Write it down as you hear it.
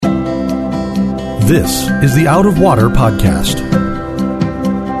This is the Out of Water Podcast.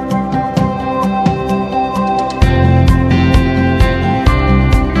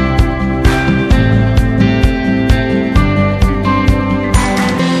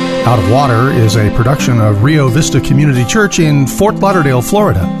 Out of Water is a production of Rio Vista Community Church in Fort Lauderdale,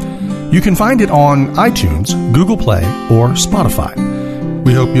 Florida. You can find it on iTunes, Google Play, or Spotify.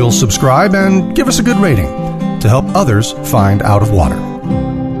 We hope you'll subscribe and give us a good rating to help others find Out of Water.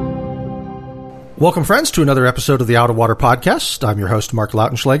 Welcome, friends, to another episode of the Out of Water Podcast. I'm your host, Mark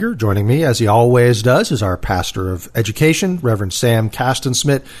Lautenschlager. Joining me, as he always does, is our pastor of education, Reverend Sam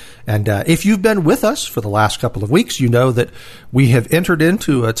Castensmith. And if you've been with us for the last couple of weeks, you know that we have entered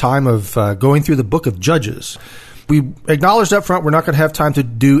into a time of going through the book of Judges. We acknowledged up front we're not going to have time to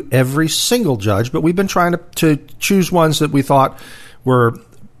do every single judge, but we've been trying to choose ones that we thought were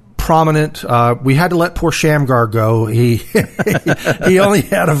prominent. We had to let poor Shamgar go. He only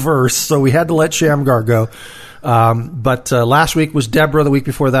had a verse, so we had to let Shamgar go. But last week was Deborah. The week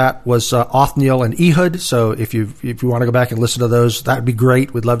before that was Othniel and Ehud. So if you want to go back and listen to those, that'd be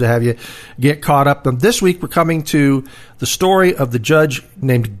great. We'd love to have you get caught up. And this week we're coming to the story of the judge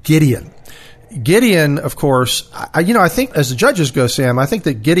named Gideon. Gideon, of course, I think as the judges go, Sam, I think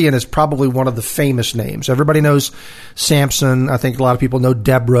that Gideon is probably one of the famous names. Everybody knows Samson. I think a lot of people know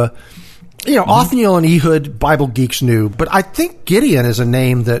Deborah. Othniel and Ehud, Bible geeks knew. But I think Gideon is a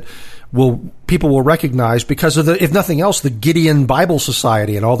name that people will recognize because of if nothing else, the Gideon Bible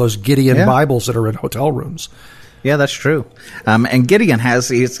Society and all those Gideon Bibles that are in hotel rooms. Yeah, that's true. And Gideon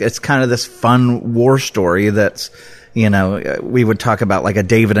it's kind of this fun war story that's, we would talk about like a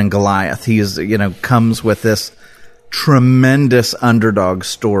David and Goliath. He is, comes with this tremendous underdog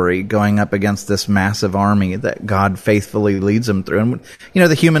story going up against this massive army that God faithfully leads him through. And,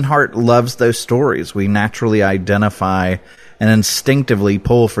 the human heart loves those stories. We naturally identify and instinctively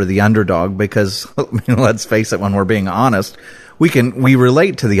pull for the underdog because, let's face it, when we're being honest, we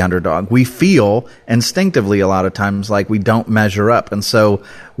relate to the underdog. We feel instinctively a lot of times like we don't measure up. And so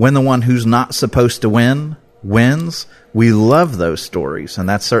when the one who's not supposed to win wins, we love those stories, and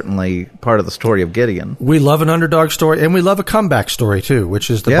that's certainly part of the story of Gideon. We love an underdog story, and we love a comeback story too,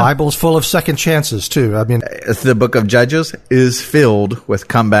 which is the Bible is full of second chances too. I mean, the book of Judges is filled with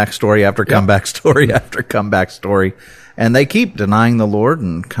comeback story after comeback story after comeback story, and they keep denying the Lord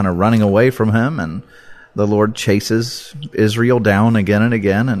and kind of running away from him, and the Lord chases Israel down again and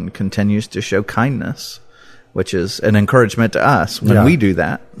again and continues to show kindness, which is an encouragement to us when we do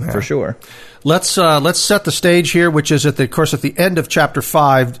that, for sure. Let's set the stage here, which is at the end of chapter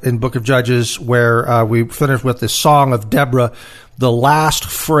 5 in Book of Judges, where we finish with the song of Deborah. The last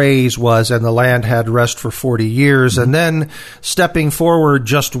phrase was, and the land had rest for 40 years. And then stepping forward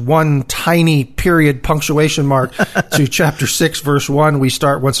just one tiny period punctuation mark to chapter 6, verse 1, we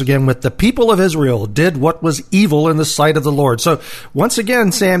start once again with the people of Israel did what was evil in the sight of the Lord. So once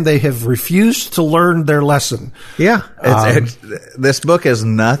again, Sam, they have refused to learn their lesson. Yeah. This book is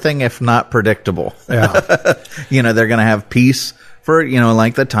nothing if not predictable. Yeah. They're going to have peace for,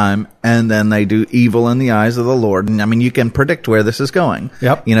 length of time, and then they do evil in the eyes of the Lord. And you can predict where this is going.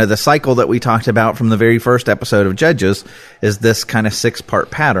 Yep. The cycle that we talked about from the very first episode of Judges is this kind of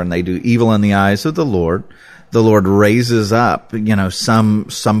 6-part pattern. They do evil in the eyes of the Lord. The Lord raises up,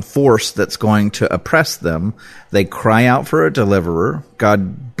 some force that's going to oppress them. They cry out for a deliverer.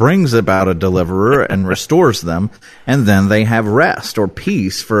 God brings about a deliverer and restores them. And then they have rest or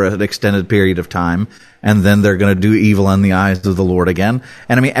peace for an extended period of time. And then they're going to do evil in the eyes of the Lord again.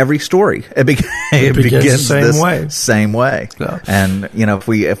 And every story, it begins the same way. Yeah. And,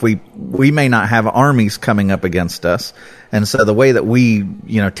 if we may not have armies coming up against us. And so the way that we,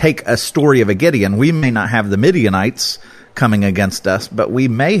 take a story of a Gideon, we may not have the Midianites coming against us, but we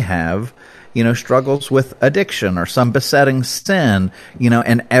may have, struggles with addiction or some besetting sin,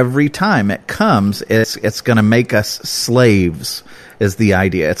 and every time it comes, it's going to make us slaves is the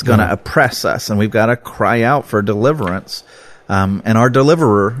idea. It's going to oppress us, and we've got to cry out for deliverance. And our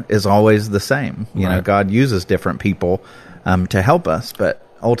deliverer is always the same. God uses different people to help us, but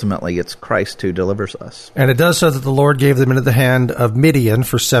ultimately it's Christ who delivers us. And it does so that the Lord gave them into the hand of Midian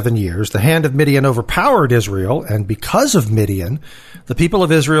for 7 years. The hand of Midian overpowered Israel, and because of Midian, the people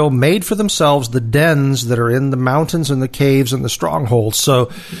of Israel made for themselves the dens that are in the mountains and the caves and the strongholds. So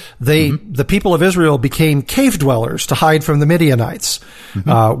the people of Israel became cave dwellers to hide from the Midianites,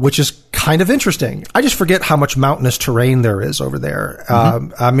 which is kind of interesting. I just forget how much mountainous terrain there is over there.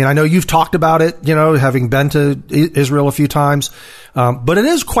 I know you've talked about it, having been to Israel a few times, but it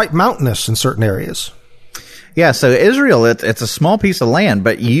is quite mountainous in certain areas. Yeah, so Israel, it's a small piece of land,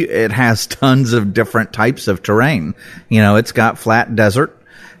 but it has tons of different types of terrain. It's got flat desert.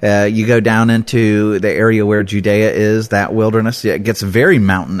 You go down into the area where Judea is, that wilderness, it gets very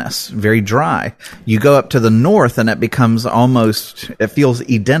mountainous, very dry. You go up to the north and it becomes it feels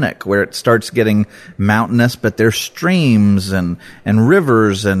Edenic, where it starts getting mountainous, but there's streams and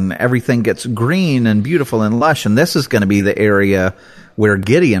rivers and everything gets green and beautiful and lush. And this is going to be the area where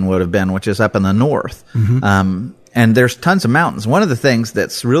Gideon would have been, which is up in the north. And there's tons of mountains. One of the things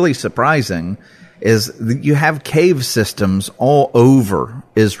that's really surprising is you have cave systems all over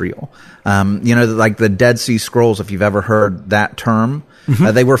Israel. Like the Dead Sea Scrolls, if you've ever heard that term,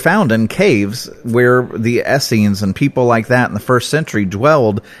 they were found in caves where the Essenes and people like that in the first century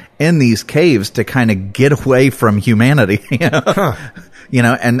dwelled in these caves to kind of get away from humanity.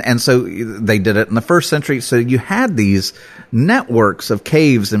 And so they did it in the first century. So you had these networks of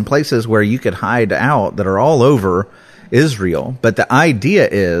caves and places where you could hide out that are all over Israel. But the idea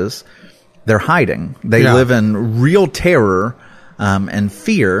is they're hiding. They live in real terror and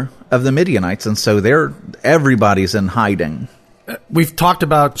fear of the Midianites, and so everybody's in hiding. We've talked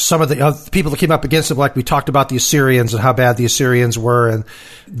about some of the other people that came up against them, like we talked about the Assyrians and how bad the Assyrians were, and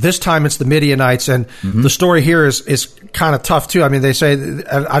this time it's the Midianites, and the story here is kind of tough too. I mean, they say,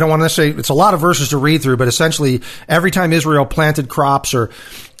 I don't want to say, it's a lot of verses to read through, but essentially every time Israel planted crops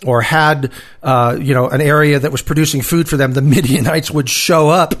or had, an area that was producing food for them, the Midianites would show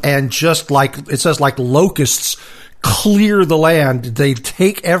up and just like, it says, like locusts, clear the land. They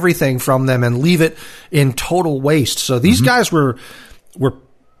take everything from them and leave it in total waste. So these guys were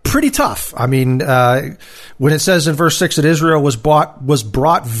pretty tough. I mean, when it says in verse 6 that Israel was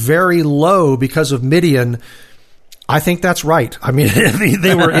brought very low because of Midian, I think that's right. I mean,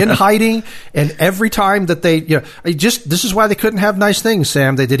 they were in hiding, and every time that this is why they couldn't have nice things,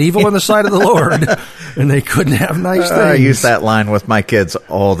 Sam. They did evil in the sight of the Lord, and they couldn't have nice things. I use that line with my kids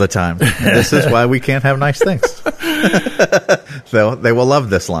all the time. This is why we can't have nice things. They will love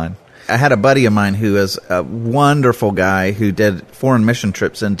this line. I had a buddy of mine who is a wonderful guy who did foreign mission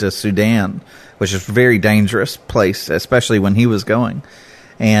trips into Sudan, which is a very dangerous place, especially when he was going.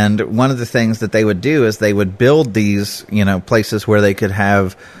 And one of the things that they would do is they would build these, places where they could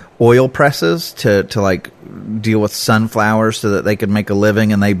have oil presses to like deal with sunflowers so that they could make a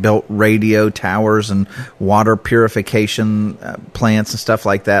living. And they built radio towers and water purification plants and stuff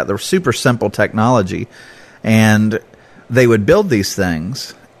like that. They were super simple technology. And they would build these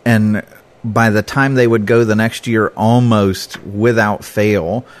things. And by the time they would go the next year, almost without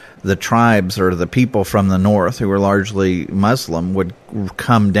fail, the tribes or the people from the north, who were largely Muslim, would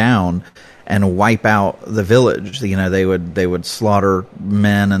come down and wipe out the village. They would slaughter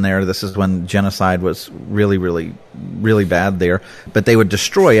men in there. This is when genocide was really, really, really bad there. But they would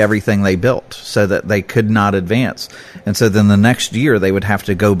destroy everything they built so that they could not advance. And so then the next year they would have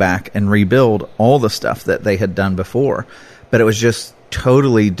to go back and rebuild all the stuff that they had done before. But it was just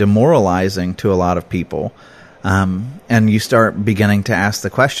totally demoralizing to a lot of people. And you start beginning to ask the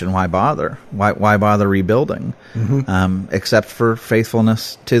question, why bother? Why bother rebuilding? Except for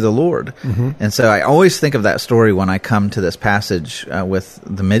faithfulness to the Lord. And so I always think of that story when I come to this passage with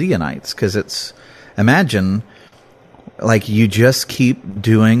the Midianites, because imagine, like, you just keep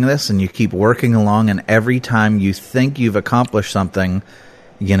doing this and you keep working along, and every time you think you've accomplished something,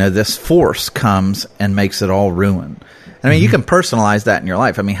 this force comes and makes it all ruin. I mean, you can personalize that in your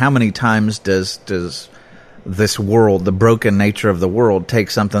life. I mean, how many times does this world, the broken nature of the world, take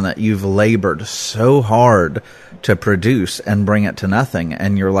something that you've labored so hard to produce and bring it to nothing,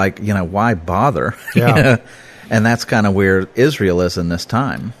 and you're like, why bother? Yeah. And that's kind of where Israel is in this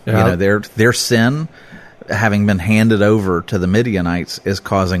time. Yeah. Their sin, having been handed over to the Midianites, is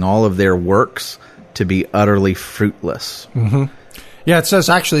causing all of their works to be utterly fruitless. Yeah, it says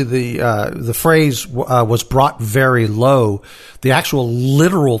actually the phrase was brought very low. The actual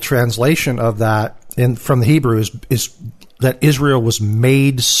literal translation of that from the Hebrew is that Israel was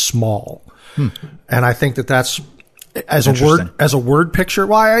made small. And I think that's as a word picture.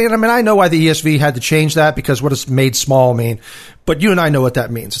 Why? I mean, I know why the ESV had to change that, because what does made small mean? But you and I know what that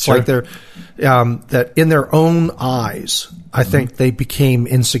means. It's like they're that in their own eyes, I think they became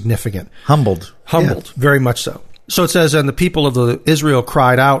insignificant, humbled, very much so. So it says, and the people of Israel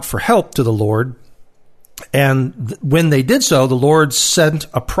cried out for help to the Lord. And when they did so, the Lord sent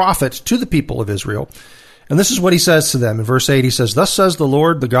a prophet to the people of Israel. And this is what he says to them. In verse 8, he says, "Thus says the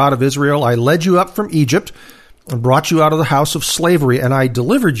Lord, the God of Israel, I led you up from Egypt and brought you out of the house of slavery, and I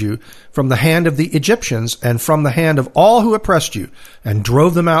delivered you from the hand of the Egyptians and from the hand of all who oppressed you, and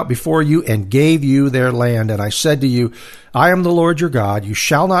drove them out before you and gave you their land. And I said to you, I am the Lord your God. You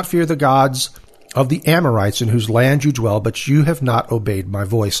shall not fear the gods of the Amorites in whose land you dwell, but you have not obeyed my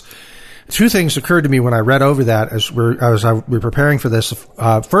voice." two things occurred to me when I read over that as we're preparing for this.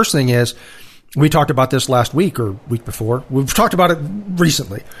 First thing is, we talked about this last week or week before. We've talked about it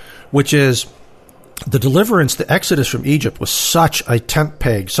recently, which is the deliverance, the exodus from Egypt was such a tent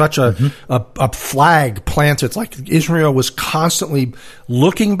peg, such a flag planted. It's like Israel was constantly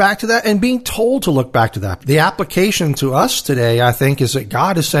looking back to that and being told to look back to that. The application to us today, I think, is that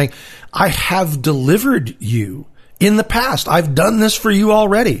God is saying, I have delivered you in the past. I've done this for you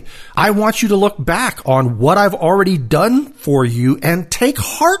already. I want you to look back on what I've already done for you and take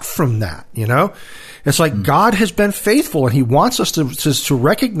heart from that, you know? It's like God has been faithful, and he wants us to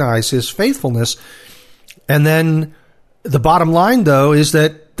recognize his faithfulness. And then the bottom line, though, is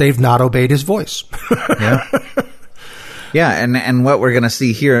that they've not obeyed his voice. Yeah, and what we're going to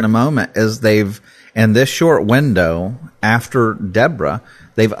see here in a moment is in this short window after Deborah,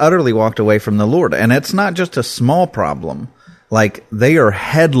 they've utterly walked away from the Lord. And it's not just a small problem. Like, they are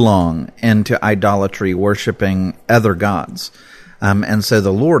headlong into idolatry, worshiping other gods. And so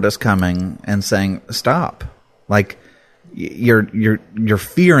the Lord is coming and saying, stop. Like, you're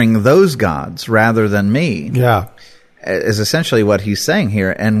fearing those gods rather than me. Yeah. Is essentially what he's saying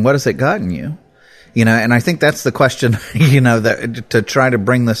here. And what has it gotten you? You know, and I think that's the question, you know, that to try to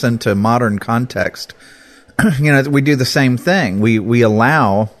bring this into modern context. You know, we do the same thing. We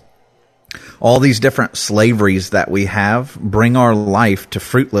allow all these different slaveries that we have bring our life to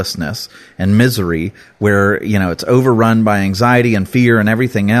fruitlessness and misery, where, you know, it's overrun by anxiety and fear and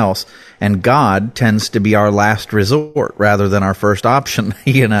everything else. And God tends to be our last resort rather than our first option.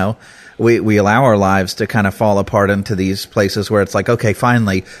 You know, we allow our lives to kind of fall apart into these places where it's like, okay,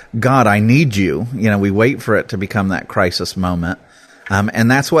 finally, God, I need you. You know, we wait for it to become that crisis moment.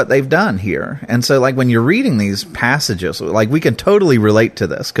 And that's what they've done here. And so, like, when you're reading these passages, like, we can totally relate to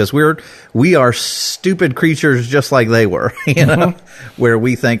this, because we are stupid creatures just like they were, you know, where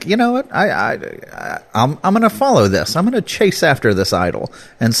we think, you know what, I'm going to follow this. I'm going to chase after this idol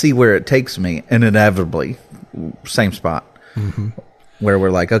and see where it takes me. And inevitably, same spot where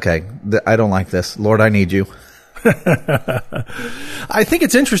we're like, okay, I don't like this. Lord, I need you. I think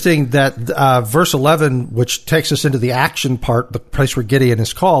it's interesting that verse 11, which takes us into the action part, the place where Gideon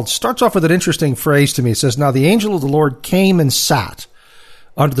is called, starts off with an interesting phrase to me. It says, now the angel of the Lord came and sat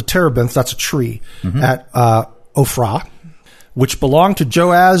under the terebinth, that's a tree, at Ophrah, which belonged to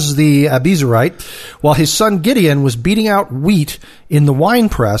Joaz the Abiezrite, while his son Gideon was beating out wheat in the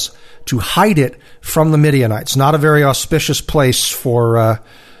winepress to hide it from the Midianites. Not a very auspicious place for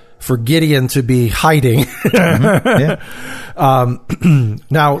Gideon to be hiding.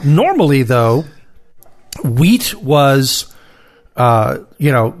 Now, normally, though, wheat was,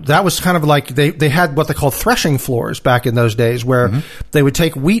 that was kind of like they had what they called threshing floors back in those days, where they would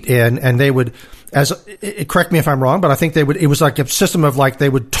take wheat in and they would, correct me if I'm wrong, but I think it was like a system of, like, they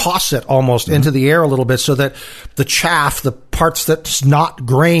would toss it almost into the air a little bit so that the chaff, the parts that's not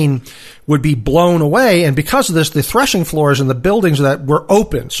grain, would be blown away. And because of this, the threshing floors and the buildings that were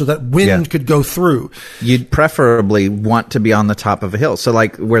open so that wind could go through. You'd preferably want to be on the top of a hill. So,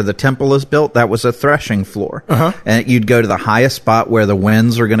 like, where the temple is built, that was a threshing floor. And you'd go to the highest spot where the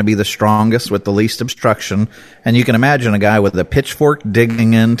winds are going to be the strongest with the least obstruction. And you can imagine a guy with a pitchfork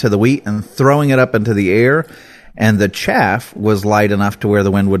digging into the wheat and throwing it up into the air. And the chaff was light enough to where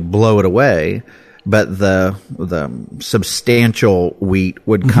the wind would blow it away, but the substantial wheat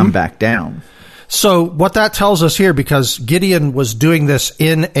would come back down. So what that tells us here, because Gideon was doing this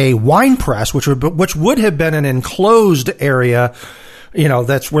in a wine press, which would have been an enclosed area, you know,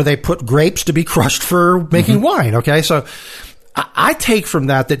 that's where they put grapes to be crushed for making wine. Okay, so I take from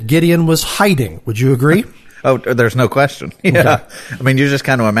that Gideon was hiding. Would you agree? Oh, there's no question. Yeah. Okay. I mean, you just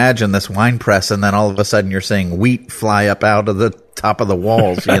kind of imagine this wine press, and then all of a sudden you're seeing wheat fly up out of the top of the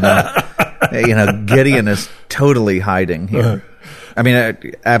walls, you know. You know, Gideon is totally hiding here. I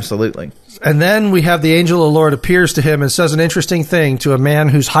mean, absolutely. And then we have the angel of the Lord appears to him and says an interesting thing to a man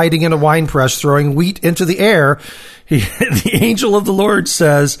who's hiding in a wine press, throwing wheat into the air. The angel of the Lord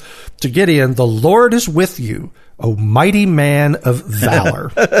says to Gideon, the Lord is with you, O mighty man of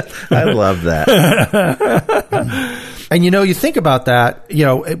valor. I love that. And, you know, you think about that, you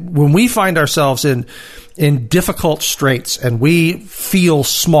know, when we find ourselves in difficult straits and we feel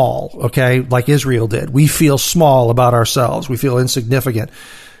small, okay, like Israel did. We feel small about ourselves. We feel insignificant.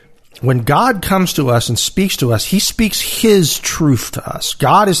 When God comes to us and speaks to us, he speaks his truth to us.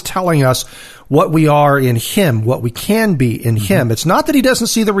 God is telling us what we are in him, what we can be in him. It's not that he doesn't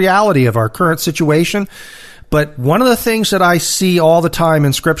see the reality of our current situation, but one of the things that I see all the time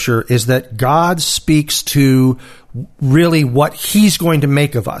in Scripture is that God speaks to really what he's going to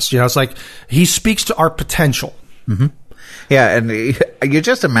make of us. You know, it's like he speaks to our potential. Yeah, and you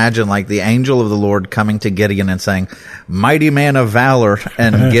just imagine like the angel of the Lord coming to Gideon and saying, "Mighty man of valor,"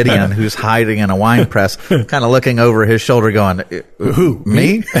 and Gideon, who's hiding in a wine press, kind of looking over his shoulder going, "Who,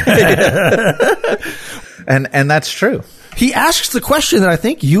 me?" And that's true. He asks the question that I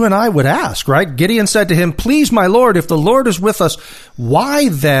think you and I would ask, right? Gideon said to him, "Please, my Lord, if the Lord is with us, why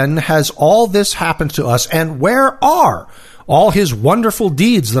then has all this happened to us? And where are all his wonderful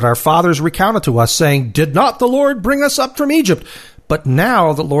deeds that our fathers recounted to us, saying, did not the Lord bring us up from Egypt? But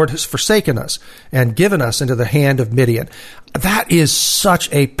now the Lord has forsaken us and given us into the hand of Midian." That is such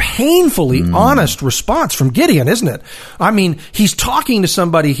a painfully honest response from Gideon, isn't it? I mean, he's talking to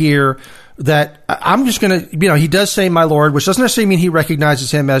somebody here that I'm just going to, he does say my Lord, which doesn't necessarily mean he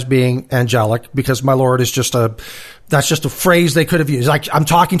recognizes him as being angelic, because my Lord is that's just a phrase they could have used. Like, I'm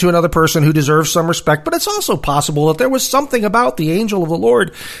talking to another person who deserves some respect, but it's also possible that there was something about the angel of the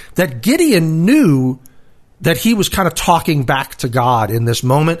Lord that Gideon knew that he was kind of talking back to God in this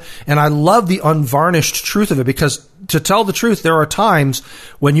moment. And I love the unvarnished truth of it, because to tell the truth, there are times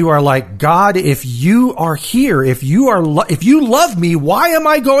when you are like, God, if you are here, if you love me, why am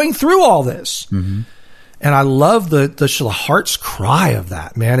I going through all this? Mm-hmm. And I love the heart's cry of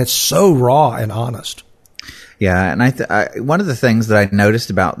that, man. It's so raw and honest. Yeah, and one of the things that I noticed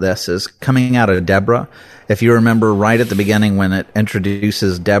about this is coming out of Deborah. If you remember right at the beginning when it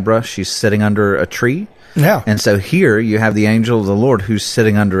introduces Deborah, she's sitting under a tree. Yeah. And so here you have the angel of the Lord who's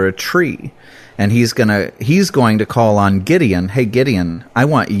sitting under a tree, and he's going to call on Gideon. "Hey, Gideon, I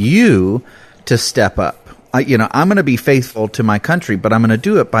want you to step up. I'm going to be faithful to my country, but I'm going to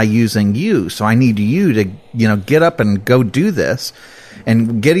do it by using you. So I need you to, get up and go do this."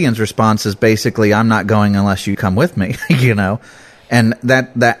 And Gideon's response is basically, "I'm not going unless you come with me," And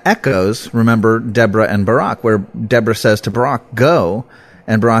that echoes, remember, Deborah and Barak, where Deborah says to Barak, "Go."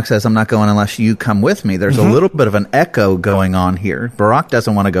 And Barak says, "I'm not going unless you come with me." There's a little bit of an echo going on here. Barak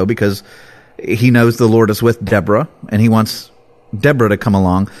doesn't want to go because he knows the Lord is with Deborah, and he wants Deborah to come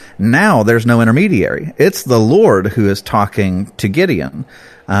along. Now there's no intermediary. It's the Lord who is talking to Gideon.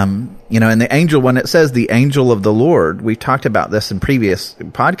 And the angel, when it says the angel of the Lord, we talked about this in previous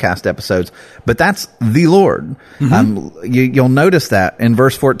podcast episodes, but that's the Lord. Mm-hmm. You'll notice that in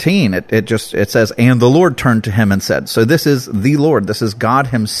verse 14, it says, "And the Lord turned to him and said." So this is the Lord. This is God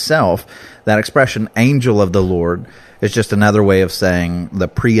himself. That expression, angel of the Lord, is just another way of saying the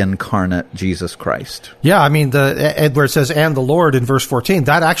pre-incarnate Jesus Christ. Yeah, I mean, where it says "and the Lord" in verse 14,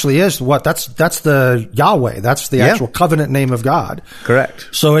 that actually is that's the Yahweh. That's the actual covenant name of God. Correct.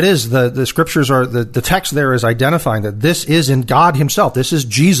 So it is the scriptures are the text there is identifying that this is in God himself. This is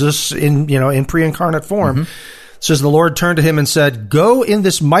Jesus in pre-incarnate form. Mm-hmm. It says, "The Lord turned to him and said, go in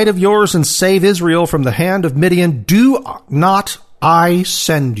this might of yours and save Israel from the hand of Midian. Do not I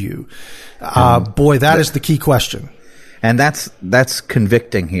send you?" Boy, that is the key question. And that's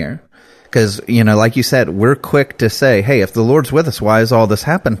convicting here. Because, like you said, we're quick to say, hey, if the Lord's with us, why has all this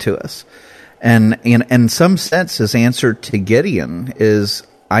happened to us? And in some sense, his answer to Gideon is,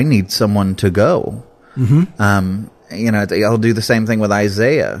 I need someone to go. Mm-hmm. I'll do the same thing with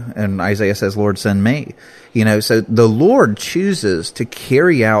Isaiah. And Isaiah says, "Lord, send me." So the Lord chooses to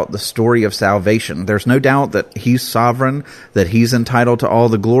carry out the story of salvation. There's no doubt that he's sovereign, that he's entitled to all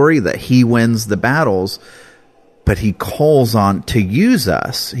the glory, that he wins the battles. But he calls on to use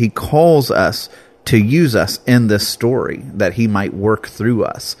us. He calls us to use us in this story that he might work through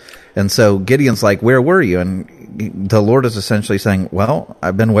us. And so Gideon's like, "Where were you?" And the Lord is essentially saying, "Well,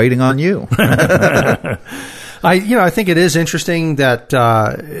 I've been waiting on you." I think it is interesting that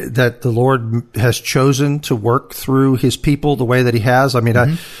the Lord has chosen to work through his people the way that he has. I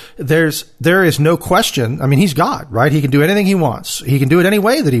mean, there is no question. I mean, he's God, right? He can do anything he wants. He can do it any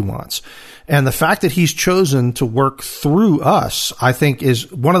way that he wants. And the fact that he's chosen to work through us, I think, is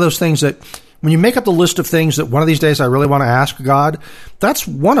one of those things that when you make up the list of things that one of these days I really want to ask God, that's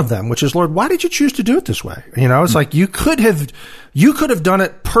one of them, which is, Lord, why did you choose to do it this way? It's like you could have done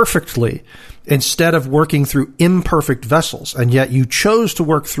it perfectly instead of working through imperfect vessels. And yet you chose to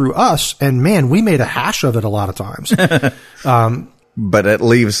work through us. And man, we made a hash of it a lot of times. But it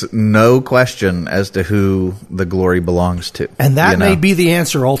leaves no question as to who the glory belongs to. And that may be the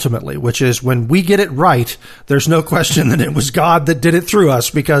answer ultimately, which is when we get it right, there's no question that it was God that did it through us,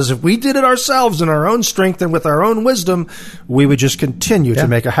 because if we did it ourselves in our own strength and with our own wisdom, we would just continue to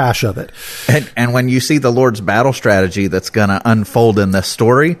make a hash of it. And when you see the Lord's battle strategy that's going to unfold in this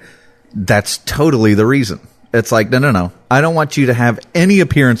story, that's totally the reason. It's like, no. I don't want you to have any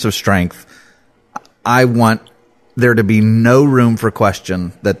appearance of strength. I want there to be no room for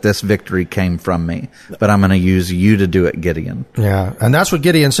question that this victory came from me, but I'm going to use you to do it, Gideon. Yeah, and that's what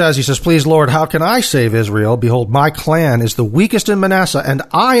Gideon says. He says, please, Lord, how can I save Israel? Behold, my clan is the weakest in Manasseh, and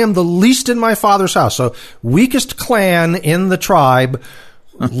I am the least in my father's house. So, weakest clan in the tribe,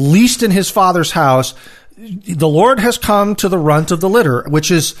 least in his father's house. The Lord has come to the runt of the litter,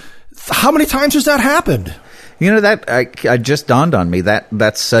 which is, how many times has that happened? You know, that I just dawned on me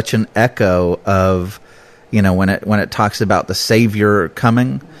that's such an echo of, you know, when it talks about the Savior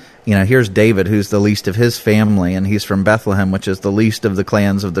coming. You know, here's David, who's the least of his family, and he's from Bethlehem, which is the least of the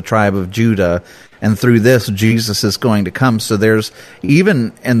clans of the tribe of Judah. And through this, Jesus is going to come. So there's,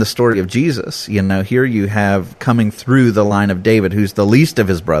 even in the story of Jesus, you know, here you have coming through the line of David, who's the least of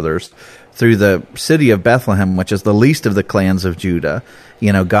his brothers, through the city of Bethlehem, which is the least of the clans of Judah.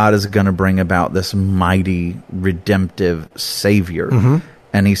 You know, God is going to bring about this mighty, redemptive Savior. Mm-hmm.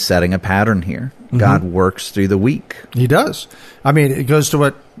 And he's setting a pattern here. Mm-hmm. God works through the weak. He does. I mean, it goes to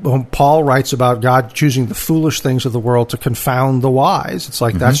what Paul writes about God choosing the foolish things of the world to confound the wise. It's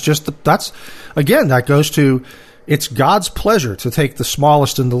like, mm-hmm. That goes to, it's God's pleasure to take the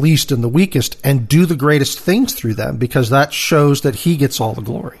smallest and the least and the weakest and do the greatest things through them, because that shows that he gets all the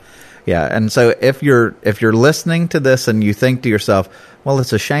glory. Yeah, and so if you're listening to this and you think to yourself, well,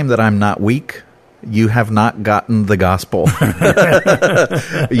 it's a shame that I'm not weak, you have not gotten the gospel.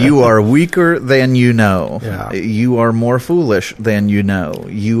 You are weaker than you know. Yeah. You are more foolish than you know.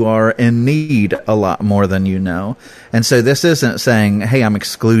 You are in need a lot more than you know. And so this isn't saying, hey, I'm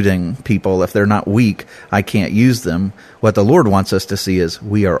excluding people. If they're not weak, I can't use them. What the Lord wants us to see is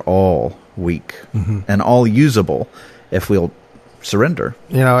we are all weak, mm-hmm. and all usable if we'll surrender.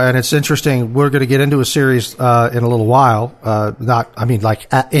 You know, and it's interesting. We're going to get into a series in a little while.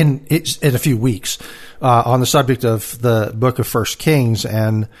 In a few weeks, on the subject of the book of 1 Kings,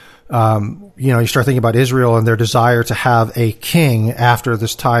 and you start thinking about Israel and their desire to have a king after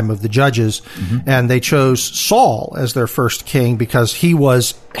this time of the judges, mm-hmm. and they chose Saul as their first king because he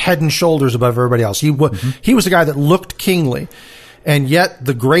was head and shoulders above everybody else. He was the guy that looked kingly. And yet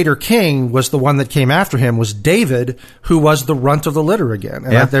the greater king was the one that came after him, was David, who was the runt of the litter again.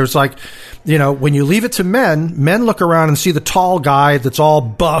 And there's like, when you leave it to men look around and see the tall guy that's all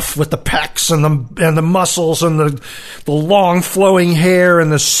buff with the pecs and the muscles and the long flowing hair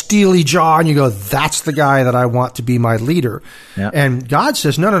and the steely jaw, and you go, that's the guy that I want to be my leader. Yeah. And God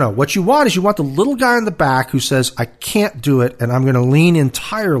says, no. What you want is you want the little guy in the back who says, I can't do it, and I'm going to lean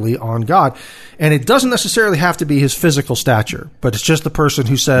entirely on God. And it doesn't necessarily have to be his physical stature, but it's just the person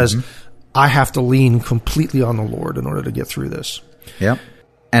who says, mm-hmm. I have to lean completely on the Lord in order to get through this. Yep.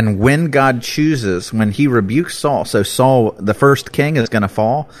 And when God chooses, when he rebukes Saul, so Saul, the first king, is going to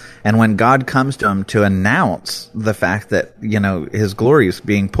fall, and when God comes to him to announce the fact that, his glory is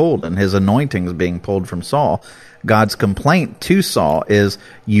being pulled and his anointing is being pulled from Saul, God's complaint to Saul is,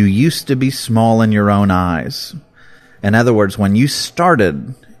 you used to be small in your own eyes. In other words, when you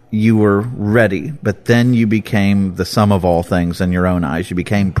started, you were ready, but then you became the sum of all things in your own eyes. You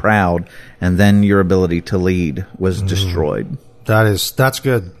became proud, and then your ability to lead was destroyed. That's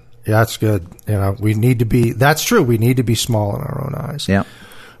good. Yeah, that's good. We need to be, that's true. We need to be small in our own eyes. Yeah.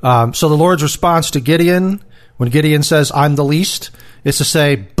 So the Lord's response to Gideon, when Gideon says, I'm the least, is to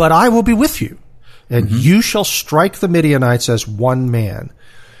say, but I will be with you, and mm-hmm. you shall strike the Midianites as one man.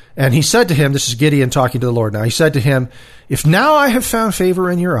 And he said to him, this is Gideon talking to the Lord now, he said to him, if now I have found favor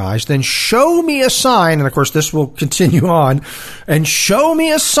in your eyes, then show me a sign, and of course this will continue on, and show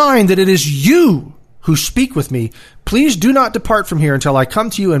me a sign that it is you who speak with me. Please do not depart from here until I come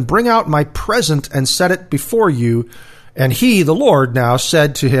to you and bring out my present and set it before you. And he, the Lord, now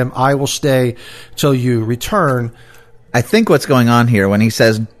said to him, I will stay till you return. I think what's going on here when he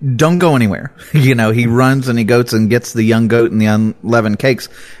says, don't go anywhere, he runs and he goes and gets the young goat and the unleavened cakes.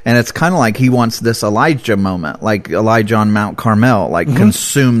 And it's kind of like he wants this Elijah moment, like Elijah on Mount Carmel, like mm-hmm.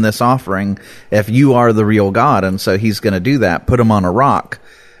 consume this offering if you are the real God. And so he's going to do that, put him on a rock.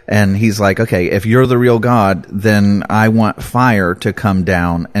 And he's like, okay, if you're the real God, then I want fire to come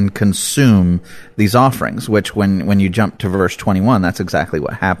down and consume these offerings, which when you jump to verse 21, that's exactly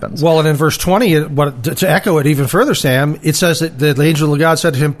what happens. Well, and in verse 20, to echo it even further, Sam, it says that the angel of God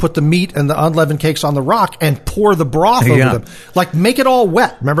said to him, put the meat and the unleavened cakes on the rock and pour the broth over them. Like, make it all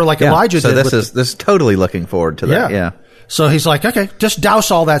wet. Remember, like Elijah did. So this is totally looking forward to that. Yeah. So he's like, okay, just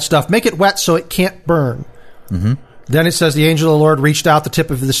douse all that stuff. Make it wet so it can't burn. Mm-hmm. Then it says the angel of the Lord reached out the tip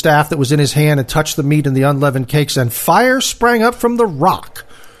of the staff that was in his hand and touched the meat and the unleavened cakes, and fire sprang up from the rock,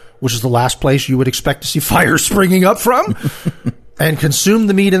 which is the last place you would expect to see fire springing up from. and consumed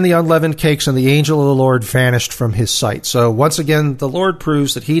the meat and the unleavened cakes, and the angel of the Lord vanished from his sight. So once again, the Lord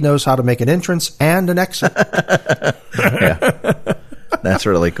proves that he knows how to make an entrance and an exit. Yeah. That's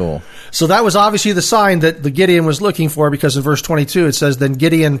really cool. So that was obviously the sign that the Gideon was looking for, because in verse 22 it says, then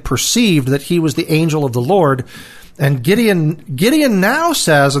Gideon perceived that he was the angel of the Lord. And Gideon now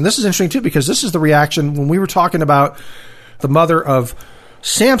says, and this is interesting too, because this is the reaction when we were talking about the mother of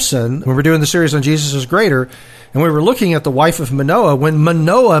Samson, when we were doing the series on Jesus is Greater, and we were looking at the wife of Manoah, when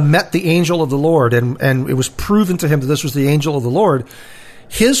Manoah met the angel of the Lord, and it was proven to him that this was the angel of the Lord,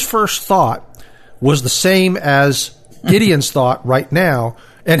 his first thought was the same as Gideon's thought right now,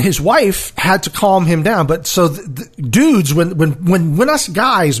 and his wife had to calm him down. But so, dudes, when us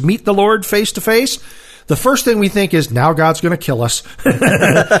guys meet the Lord face to face, the first thing we think is, now God's going to kill us.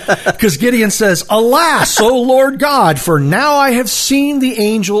 Because Gideon says, alas, O Lord God, for now I have seen the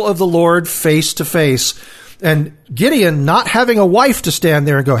angel of the Lord face to face. And Gideon, not having a wife to stand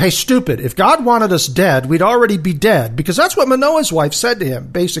there and go, hey, stupid, if God wanted us dead, we'd already be dead. Because that's what Manoah's wife said to him,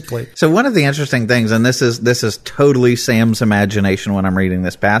 basically. So one of the interesting things, and this is totally Sam's imagination when I'm reading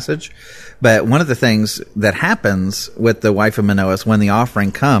this passage, but one of the things that happens with the wife of Manoah is when the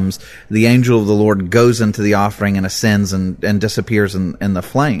offering comes, the angel of the Lord goes into the offering and ascends and disappears in the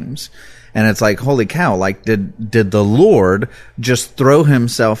flames. And it's like, holy cow, like, did the Lord just throw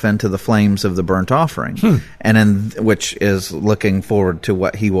himself into the flames of the burnt offering? And which is looking forward to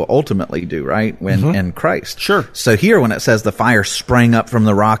what he will ultimately do, right? In Christ. Sure. So here, when it says the fire sprang up from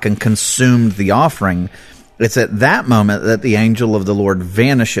the rock and consumed the offering, it's at that moment that the angel of the Lord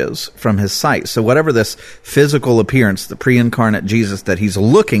vanishes from his sight. So whatever this physical appearance, the pre-incarnate Jesus that he's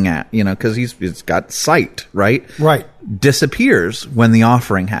looking at, because he's got sight, right? Right. Disappears when the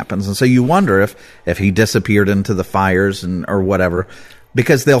offering happens. And so you wonder if he disappeared into the fires or whatever,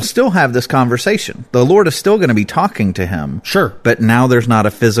 because they'll still have this conversation. The Lord is still going to be talking to him. Sure. But now there's not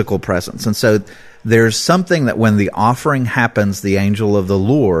a physical presence. And so there's something that when the offering happens, the angel of the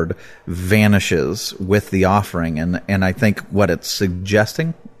Lord vanishes with the offering. And I think what it's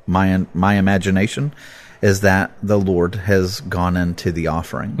suggesting, my imagination, is that the Lord has gone into the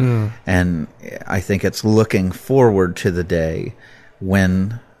offering. And I think it's looking forward to the day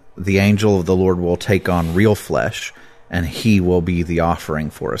when the angel of the Lord will take on real flesh, and he will be the offering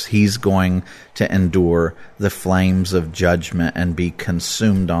for us. He's going to endure the flames of judgment and be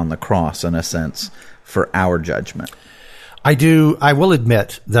consumed on the cross, in a sense, for our judgment. I will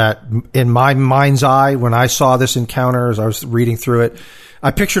admit that in my mind's eye, when I saw this encounter, as I was reading through it,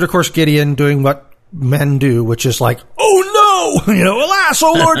 I pictured, of course, Gideon doing what men do, which is like, oh no, alas,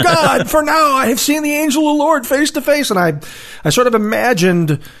 O Lord God, for now I have seen the angel of the Lord face to face. And I sort of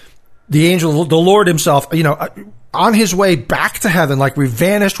imagined the angel, the Lord himself, on his way back to heaven, like we've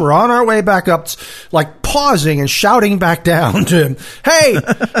vanished, we're on our way back up, like pausing and shouting back down to him, hey,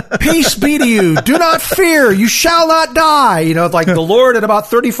 peace be to you, do not fear, you shall not die. Like the Lord at about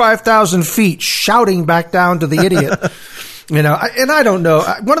 35,000 feet shouting back down to the idiot. And I don't know.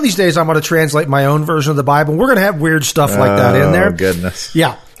 One of these days I'm going to translate my own version of the Bible. We're going to have weird stuff like that in there. Oh, goodness.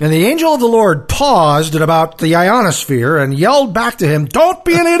 Yeah. And the angel of the Lord paused at about the ionosphere and yelled back to him, don't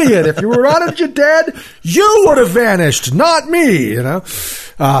be an idiot. If you were on you dead, you would have vanished, not me,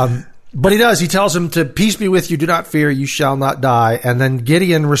 But he does. He tells him to, peace be with you, do not fear, you shall not die. And then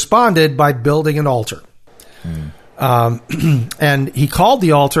Gideon responded by building an altar. And he called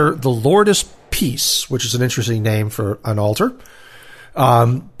the altar, the Lord is Peace, which is an interesting name for an altar.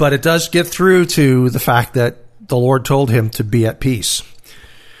 But it does get through to the fact that the Lord told him to be at peace.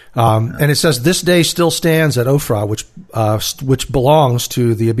 And it says, this day still stands at Ophrah, which belongs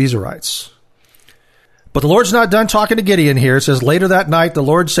to the Abiezrites. But the Lord's not done talking to Gideon here. It says, later that night, the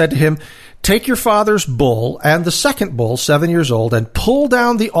Lord said to him, take your father's bull and the second bull, 7 years old, and pull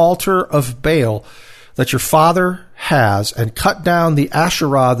down the altar of Baal that your father has, and cut down the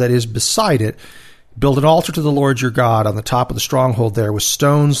Asherah that is beside it. Build an altar to the Lord your God on the top of the stronghold there with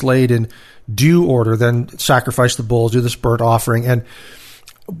stones laid in due order. Then sacrifice the bulls, do this burnt offering. And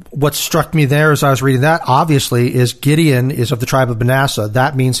what struck me there as I was reading that, obviously, is Gideon is of the tribe of Manasseh.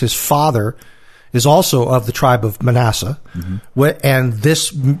 That means his father is also of the tribe of Manasseh. And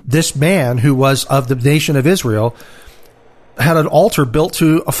this man who was of the nation of Israel had an altar built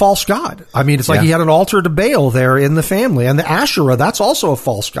to a false god. I mean, it's like he had an altar to Baal there in the family. And the Asherah, that's also a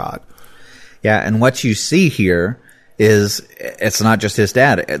false god. Yeah, and what you see here is it's not just his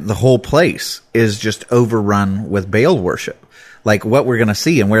dad. The whole place is just overrun with Baal worship. Like what we're going to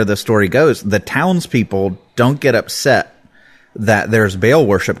see and where the story goes, the townspeople don't get upset that there's Baal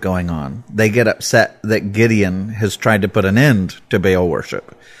worship going on. They get upset that Gideon has tried to put an end to Baal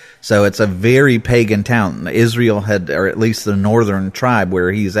worship. So it's a very pagan town. Israel had, or at least the northern tribe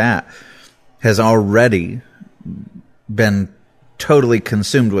where he's at, has already been totally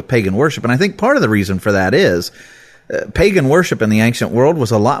consumed with pagan worship. And I think part of the reason for that is pagan worship in the ancient world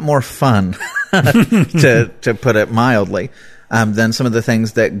was a lot more fun, to put it mildly, than some of the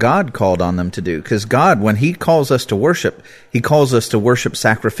things that God called on them to do. Because God, when he calls us to worship, he calls us to worship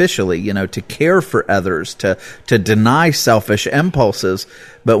sacrificially, to care for others, to deny selfish impulses.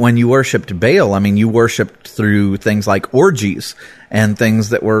 But when you worshiped Baal, you worshiped through things like orgies and things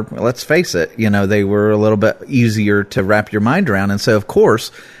that were, let's face it, they were a little bit easier to wrap your mind around. And so, of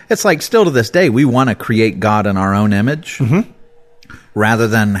course, it's like still to this day, we want to create God in our own image rather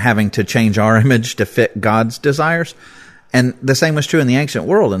than having to change our image to fit God's desires. And the same was true in the ancient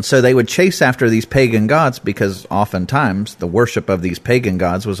world. And so they would chase after these pagan gods because oftentimes the worship of these pagan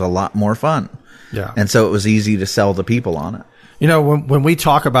gods was a lot more fun. Yeah. And so it was easy to sell the people on it. When we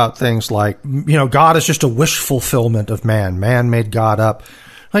talk about things like, God is just a wish fulfillment of man. Man made God up.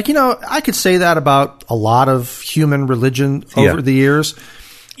 I could say that about a lot of human religion over the years.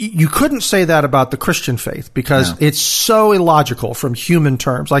 You couldn't say that about the Christian faith because it's so illogical from human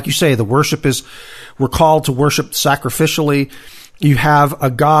terms. Like you say, we're called to worship sacrificially. You have a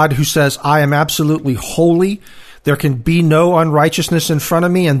God who says, I am absolutely holy. There can be no unrighteousness in front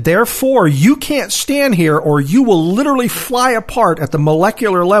of me, and therefore you can't stand here or you will literally fly apart at the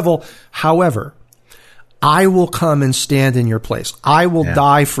molecular level. However, I will come and stand in your place. I will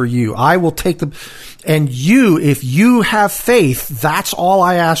die for you. I will take and if you have faith, that's all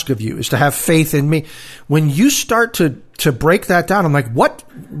I ask of you is to have faith in me. When you start to break that down, I'm like, what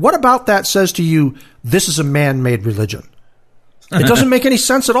about that says to you, this is a man-made religion? It doesn't make any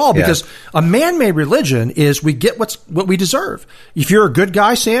sense at all because a man-made religion is we get what we deserve. If you're a good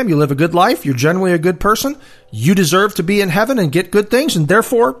guy, Sam, you live a good life, you're generally a good person, you deserve to be in heaven and get good things, and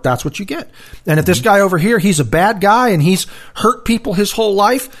therefore that's what you get. And if this guy over here, he's a bad guy and he's hurt people his whole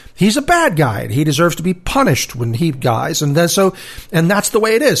life, he's a bad guy and he deserves to be punished when he dies. And that's the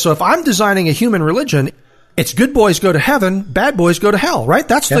way it is. So if I'm designing a human religion, it's good boys go to heaven, bad boys go to hell, right?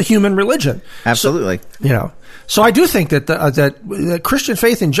 That's the human religion. Absolutely. So I do think that Christian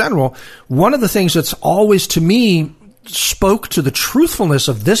faith in general, one of the things that's always to me spoke to the truthfulness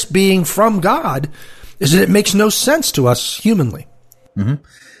of this being from God is that it makes no sense to us humanly. Mm-hmm.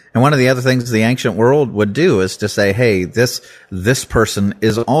 And one of the other things the ancient world would do is to say, hey, this person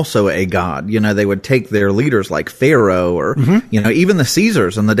is also a god. They would take their leaders like Pharaoh or, even the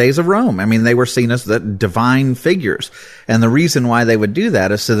Caesars in the days of Rome. They were seen as the divine figures. And the reason why they would do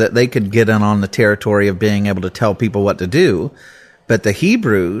that is so that they could get in on the territory of being able to tell people what to do. But the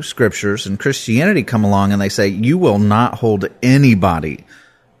Hebrew scriptures and Christianity come along and they say, you will not hold anybody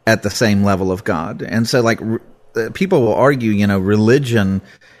at the same level of God. And so people will argue, religion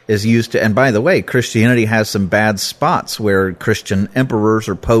is used to, and by the way, Christianity has some bad spots where Christian emperors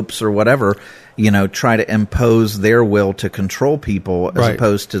or popes or whatever, try to impose their will to control people as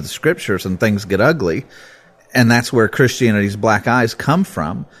opposed to the scriptures, and things get ugly. And that's where Christianity's black eyes come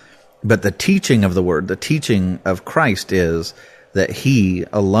from. But the teaching of the word, the teaching of Christ is that he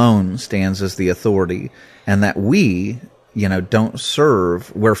alone stands as the authority and that we, don't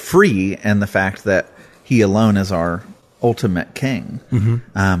serve. We're free in the fact that he alone is our ultimate king.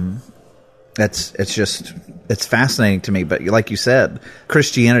 Mm-hmm. It's fascinating to me. But like you said,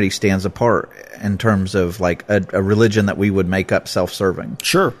 Christianity stands apart in terms of like a religion that we would make up self-serving.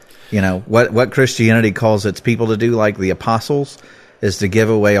 Sure. What Christianity calls its people to do, like the apostles, is to give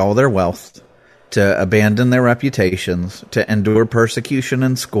away all their wealth, to abandon their reputations, to endure persecution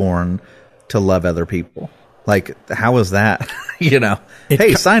and scorn, to love other people. Like, how is that?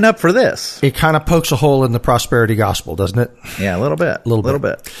 Hey, sign up for this. It kind of pokes a hole in the prosperity gospel, doesn't it? Yeah, a little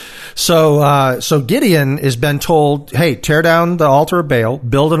bit. So Gideon has been told, hey, tear down the altar of Baal,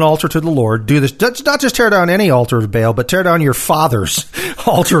 build an altar to the Lord, do this. Not just tear down any altar of Baal, but tear down your father's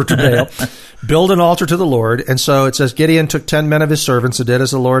altar to Baal. Build an altar to the Lord. And so it says Gideon took 10 men of his servants and did as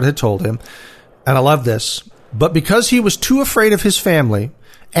the Lord had told him. And I love this. But because he was too afraid of his family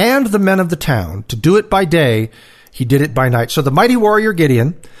and the men of the town to do it by day, he did it by night. So the mighty warrior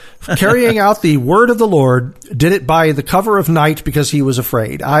Gideon, carrying out the word of the Lord, did it by the cover of night because he was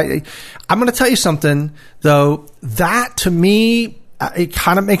afraid. I'm going to tell you something, though, that to me, it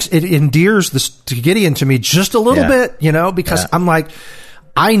kind of endears this to Gideon to me just a little bit, because I'm like,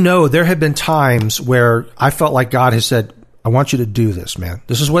 I know there have been times where I felt like God has said, I want you to do this, man.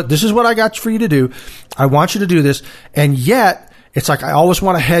 This is what I got for you to do. I want you to do this. And yet, it's like I always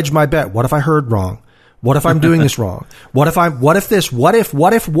want to hedge my bet. What if I heard wrong? What if I'm doing this wrong? What if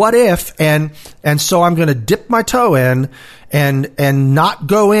and so I'm going to dip my toe in and not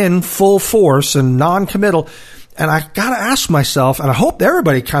go in full force and non-committal. And I got to ask myself, and I hope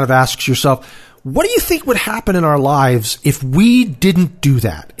everybody kind of asks yourself, what do you think would happen in our lives if we didn't do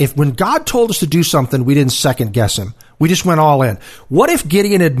that? If when God told us to do something, we didn't second guess him. We just went all in. What if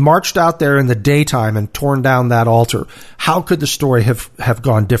Gideon had marched out there in the daytime and torn down that altar? How could the story have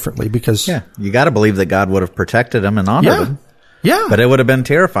gone differently? Because you got to believe that God would have protected him and honored him. Yeah. But it would have been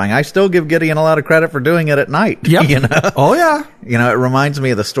terrifying. I still give Gideon a lot of credit for doing it at night. Yep. You know? Oh, yeah. You know, it reminds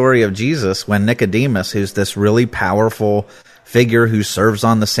me of the story of Jesus when Nicodemus, who's this really powerful figure who serves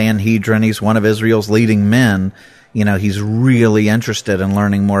on the Sanhedrin, he's one of Israel's leading men. You know, he's really interested in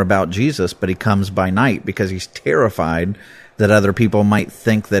learning more about Jesus, but he comes by night because he's terrified that other people might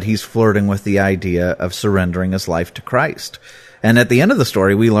think that he's flirting with the idea of surrendering his life to Christ. And at the end of the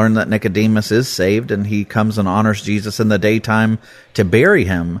story, we learn that Nicodemus is saved and he comes and honors Jesus in the daytime to bury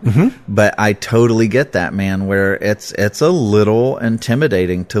him. Mm-hmm. But I totally get that, man, where it's a little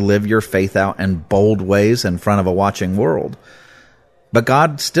intimidating to live your faith out in bold ways in front of a watching world. But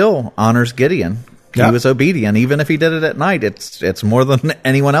God still honors Gideon. He was obedient, even if he did it at night. It's more than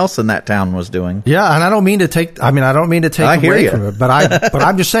anyone else in that town was doing. Yeah, and I don't mean to take away from it, but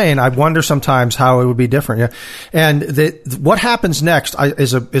I'm just saying I wonder sometimes how it would be different. Yeah, and what happens next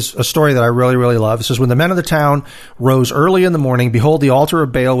is a story that I really, really love. It says, when the men of the town rose early in the morning, behold, the altar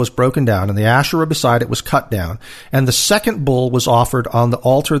of Baal was broken down, and the Asherah beside it was cut down, and the second bull was offered on the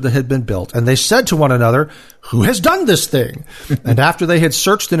altar that had been built. And they said to one another, who has done this thing? And after they had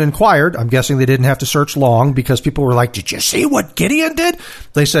searched and inquired, I'm guessing they didn't have to search long because people were like, did you see what Gideon did?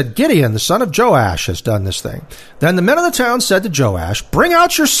 They said, Gideon, the son of Joash, has done this thing. Then the men of the town said to Joash, bring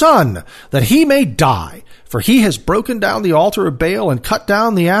out your son, that he may die, for he has broken down the altar of Baal and cut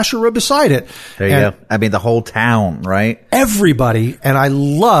down the Asherah beside it. There you go. I mean, the whole town, right? Everybody, and I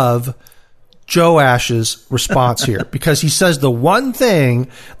love Joash's response here because he says the one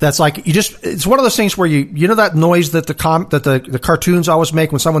thing that's like, it's one of those things where you know that noise that the cartoons always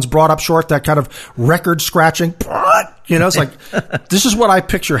make when someone's brought up short, that kind of record scratching, you know, it's like, this is what I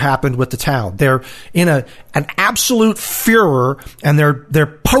picture happened with the town. They're in an absolute furor and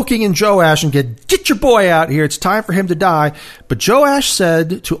they're poking in Joash and get your boy out here. It's time for him to die. But Joash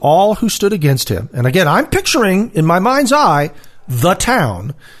said to all who stood against him, and again, I'm picturing in my mind's eye, the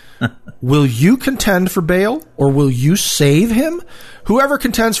town, will you contend for Baal, or will you save him? Whoever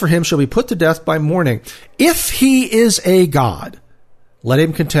contends for him shall be put to death by morning. If he is a god, let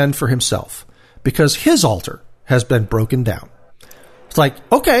him contend for himself, because his altar has been broken down. It's like,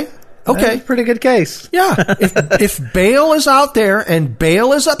 okay. That's a pretty good case. Yeah. If Baal is out there and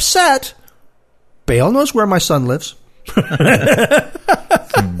Baal is upset, Baal knows where my son lives.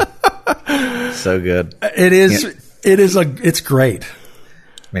 So good. It is. Yeah. It's great.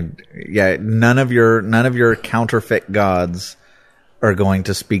 I mean, yeah, none of your counterfeit gods are going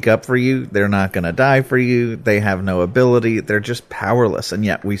to speak up for you. They're not going to die for you. They have no ability. They're just powerless, and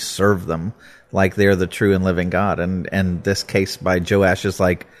yet we serve them like they're the true and living God. And this case by Joash is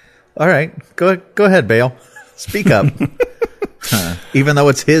like, all right, go ahead, Baal, speak up. Even though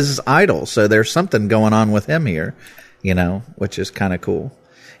it's his idol, so there's something going on with him here, you know, which is kind of cool.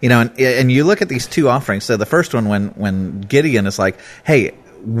 You know, and you look at these two offerings. So the first one, when Gideon is like, hey,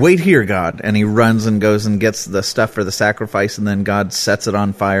 wait here, God. And he runs and goes and gets the stuff for the sacrifice, and then God sets it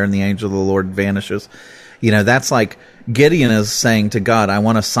on fire and the angel of the Lord vanishes. You know, that's like Gideon is saying to God, I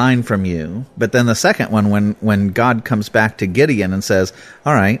want a sign from you. But then the second one, when God comes back to Gideon and says,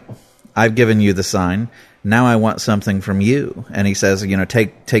 all right, I've given you the sign. Now I want something from you. And he says, you know,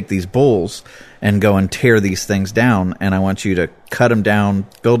 take these bulls and go and tear these things down. And I want you to cut them down,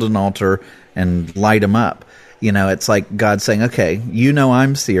 build an altar, and light them up. You know, it's like God saying, okay, you know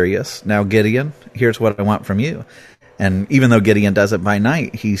I'm serious. Now, Gideon, here's what I want from you. And even though Gideon does it by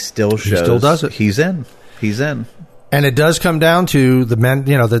night, he still does it. He's in. And it does come down to the men,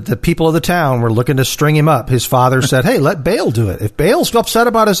 you know, the people of the town were looking to string him up. His father said, hey, let Baal do it. If Baal's upset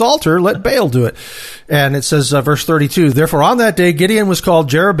about his altar, let Baal do it. And it says, verse 32, therefore on that day Gideon was called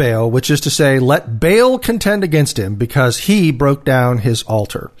Jerubbaal, which is to say, let Baal contend against him, because he broke down his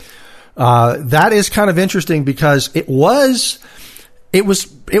altar. That is kind of interesting because it was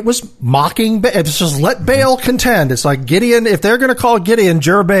mocking. It's just let Baal contend. It's like Gideon, if they're going to call Gideon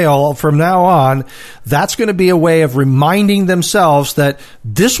Jerubbaal from now on, that's going to be a way of reminding themselves that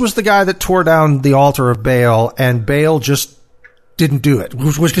this was the guy that tore down the altar of Baal, and Baal just didn't do it,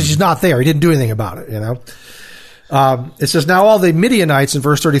 which because he's not there. He didn't do anything about it, you know. It says, now all the Midianites in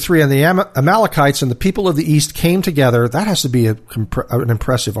verse 33 and the Amalekites and the people of the east came together. That has to be an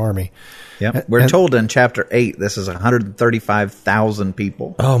impressive army. Yep. We're told in chapter 8, this is 135,000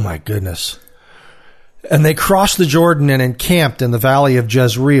 people. Oh, my goodness. And they crossed the Jordan and encamped in the valley of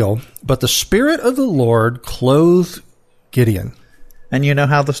Jezreel. But the Spirit of the Lord clothed Gideon. And you know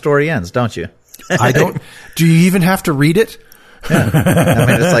how the story ends, don't you? I don't. Do you even have to read it? Yeah. I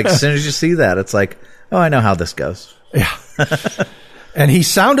mean, it's like as soon as you see that, it's like, oh, I know how this goes. Yeah. And he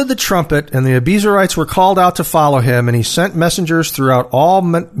sounded the trumpet, and the Abiezrites were called out to follow him, and he sent messengers throughout all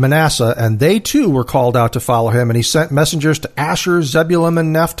Manasseh, and they too were called out to follow him, and he sent messengers to Asher, Zebulun,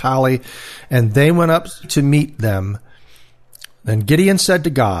 and Naphtali, and they went up to meet them. Then Gideon said to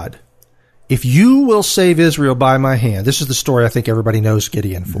God, if you will save Israel by my hand, this is the story I think everybody knows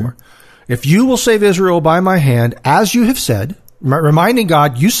Gideon for. Mm-hmm. If you will save Israel by my hand, as you have said, reminding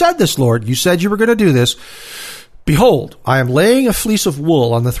God, you said this, Lord, you said you were going to do this. Behold, I am laying a fleece of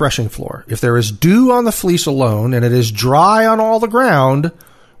wool on the threshing floor. If there is dew on the fleece alone, and it is dry on all the ground,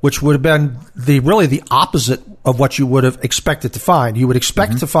 which would have been really the opposite of what you would have expected to find. You would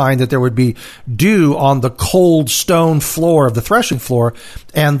expect to find that there would be dew on the cold stone floor of the threshing floor,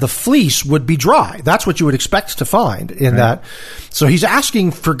 and the fleece would be dry. That's what you would expect to find in that. So he's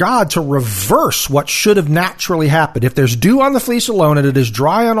asking for God to reverse what should have naturally happened. If there's dew on the fleece alone, and it is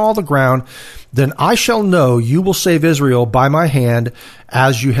dry on all the ground, then I shall know you will save Israel by my hand,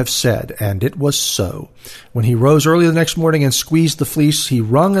 as you have said. And it was so. When he rose early the next morning and squeezed the fleece, he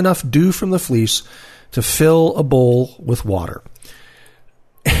wrung enough dew from the fleece to fill a bowl with water.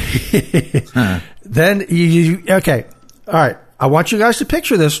 Then okay. All right. I want you guys to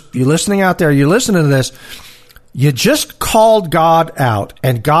picture this. You listening out there, you're listening to this. You just called God out,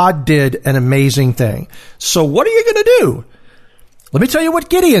 and God did an amazing thing. So what are you going to do? Let me tell you what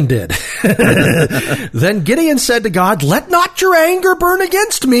Gideon did. Then Gideon said to God, let not your anger burn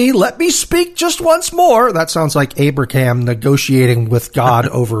against me. Let me speak just once more. That sounds like Abraham negotiating with God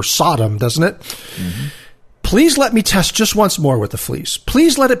over Sodom, doesn't it? Mm-hmm. Please let me test just once more with the fleece.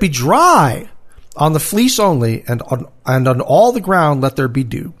 Please let it be dry on the fleece only, and on all the ground let there be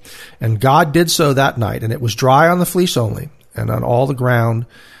dew. And God did so that night, and it was dry on the fleece only, and on all the ground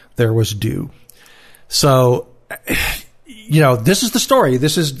there was dew. So, this is the story.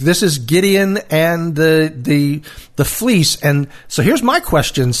 This is Gideon and the fleece. And so here's my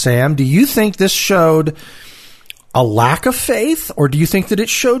question, Sam. Do you think this showed a lack of faith, or do you think that it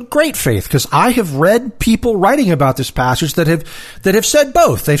showed great faith? Because I have read people writing about this passage that have said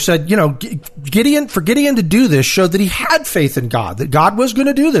both. They've said, Gideon to do this showed that he had faith in God, that God was going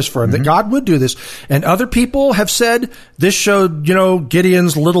to do this for him, that God would do this. And other people have said this showed,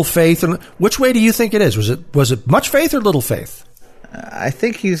 Gideon's little faith. And which way do you think it is? Was it much faith or little faith? I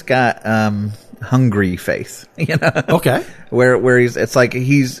think he's got hungry faith. Okay. Where it's like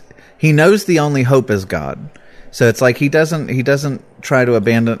he knows the only hope is God. So it's like he doesn't try to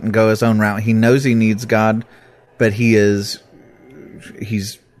abandon and go his own route. He knows he needs God, but he's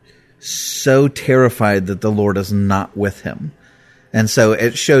so terrified that the Lord is not with him. And so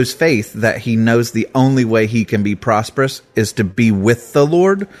it shows faith that he knows the only way he can be prosperous is to be with the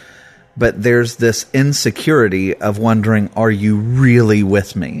Lord. But there's this insecurity of wondering, are you really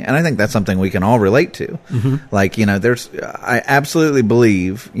with me? And I think that's something we can all relate to. Mm-hmm. Like, I absolutely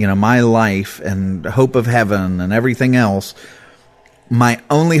believe, my life and hope of heaven and everything else, my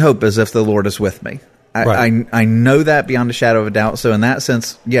only hope is if the Lord is with me. I know that beyond a shadow of a doubt. So in that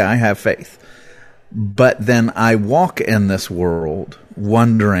sense, yeah, I have faith. But then I walk in this world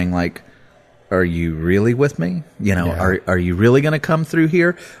wondering, like, are you really with me? Are you really going to come through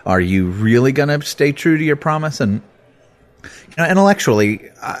here? Are you really going to stay true to your promise? And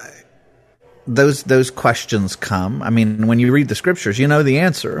intellectually, those questions come. I mean, when you read the scriptures, you know the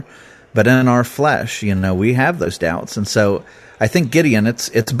answer, but in our flesh, we have those doubts. And so I think Gideon, it's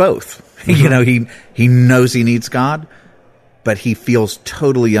both. Mm-hmm. He knows he needs God, but he feels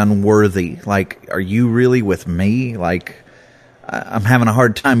totally unworthy. Like, are you really with me? Like, I'm having a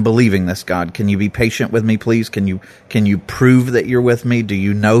hard time believing this, God. Can you be patient with me, please? Can you prove that you're with me? Do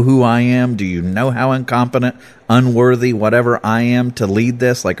you know who I am? Do you know how incompetent, unworthy, whatever I am to lead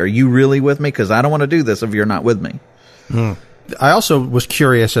this? Like, are you really with me? Because I don't want to do this if you're not with me. I also was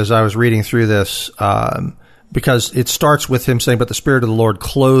curious as I was reading through this, because it starts with him saying, but the Spirit of the Lord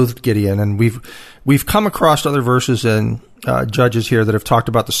clothed Gideon. And we've come across other verses in Judges here that have talked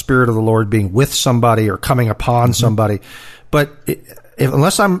about the Spirit of the Lord being with somebody or coming upon somebody. But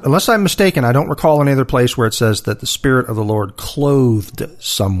unless I'm mistaken, I don't recall any other place where it says that the Spirit of the Lord clothed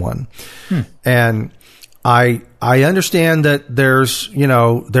someone. And I understand that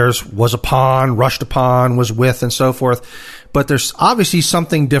was upon, rushed upon, was with, and so forth, but there's obviously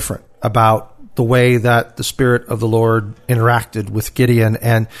something different about the way that the Spirit of the Lord interacted with Gideon,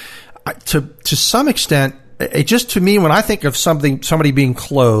 and to some extent, it just, to me, when I think of somebody being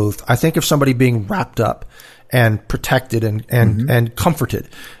clothed, I think of somebody being wrapped up and protected and comforted,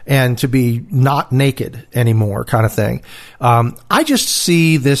 and to be not naked anymore, kind of thing. I just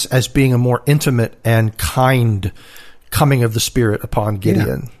see this as being a more intimate and kind coming of the Spirit upon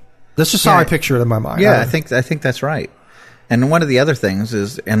Gideon. Yeah. This is how I picture it in my mind. Yeah, I think that's right. And one of the other things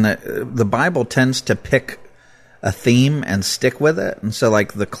is, and the Bible tends to pick a theme and stick with it. And so,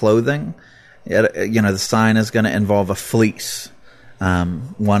 like the clothing, the sign is going to involve a fleece.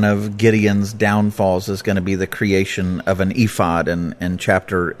 One of Gideon's downfalls is going to be the creation of an ephod in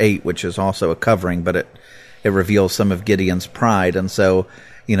chapter 8, which is also a covering, but it reveals some of Gideon's pride. And so,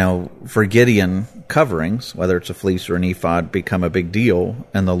 for Gideon, coverings, whether it's a fleece or an ephod, become a big deal,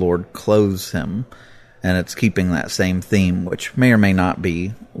 and the Lord clothes him. And it's keeping that same theme, which may or may not be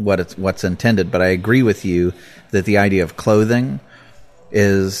what's intended. But I agree with you that the idea of clothing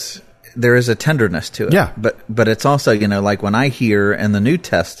there is a tenderness to it. Yeah. But it's also, like when I hear in the New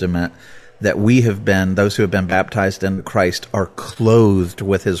Testament that those who have been baptized into Christ are clothed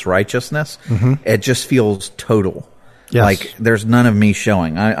with his righteousness, it just feels total. Yes. Like there's none of me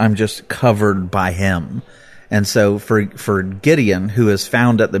showing. I'm just covered by him. And so for Gideon, who is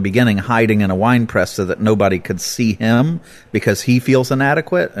found at the beginning hiding in a wine press so that nobody could see him because he feels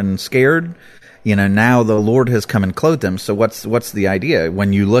inadequate and scared, now the Lord has come and clothed him. So what's the idea?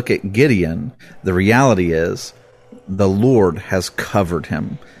 When you look at Gideon, the reality is the Lord has covered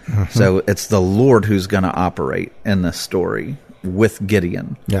him. So it's the Lord who's going to operate in this story with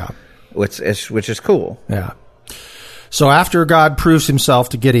Gideon. Yeah. Which is cool. Yeah. So after God proves himself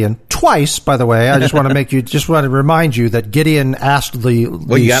to Gideon twice, by the way, I just want to remind you that Gideon asked you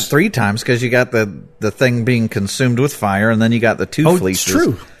got 3 times because you got the thing being consumed with fire, and then you got the 2 fleeces. It's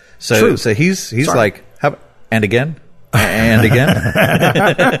true. So he's like, and again, and again.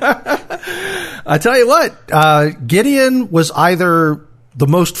 I tell you what, Gideon was either the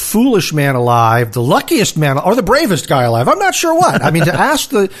most foolish man alive, the luckiest man, or the bravest guy alive. I'm not sure what. I mean, to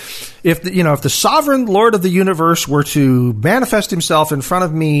ask if the sovereign Lord of the universe were to manifest himself in front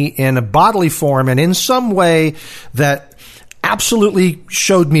of me in a bodily form and in some way that absolutely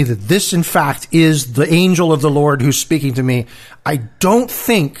showed me that this, in fact, is the angel of the Lord who's speaking to me, I don't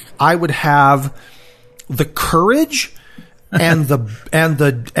think I would have the courage and the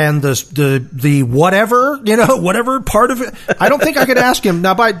whatever part of it. I don't think I could ask him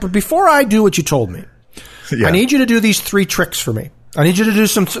now. But before I do what you told me, I need you to do these 3 tricks for me. I need you to do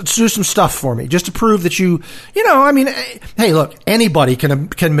some stuff for me just to prove that hey, look, anybody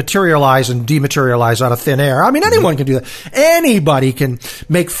can materialize and dematerialize out of thin air. I mean, anyone can do that. Anybody can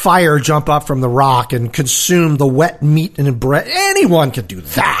make fire jump up from the rock and consume the wet meat and bread. Anyone can do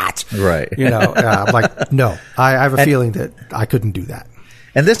that. Right. I'm like, no, I have a feeling that I couldn't do that.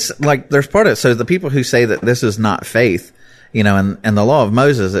 And this, there's part of it. So the people who say that this is not faith, in the law of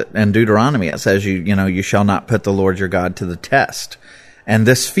Moses and Deuteronomy, it says you shall not put the Lord your God to the test. And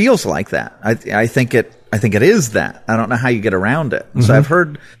this feels like that. I think it is that. I don't know how you get around it. So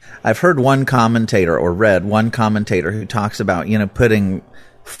I've heard one commentator or read one commentator who talks about, putting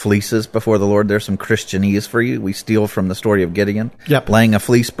fleeces before the Lord. There's some Christianese for you. We steal from the story of Gideon. Yep. Laying a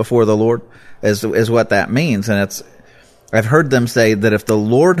fleece before the Lord is what that means. And I've heard them say that if the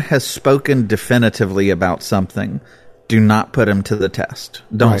Lord has spoken definitively about something, do not put him to the test.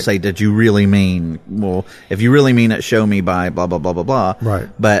 Don't say, did you really mean, well, if you really mean it, show me by blah, blah, blah, blah, blah. Right.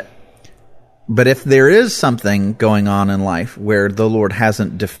 But if there is something going on in life where the Lord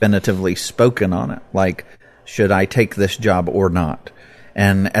hasn't definitively spoken on it, like, should I take this job or not?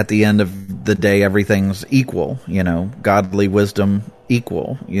 And at the end of the day, everything's equal, godly wisdom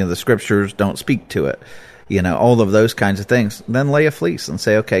equal. The scriptures don't speak to it. All of those kinds of things. Then lay a fleece and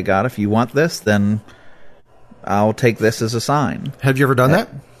say, okay, God, if you want this, then I'll take this as a sign. Have you ever done that?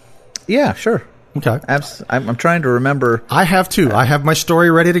 Yeah, sure. Okay. I'm trying to remember. I have too. I have my story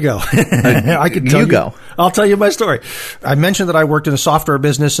ready to go. I could tell you. Go. I'll tell you my story. I mentioned that I worked in a software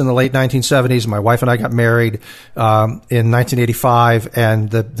business in the late 1970s. My wife and I got married in 1985, and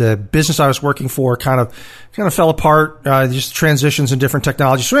the business I was working for kind of fell apart. Just transitions in different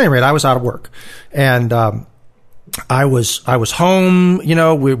technologies. So, at any rate, I was out of work, and I was home,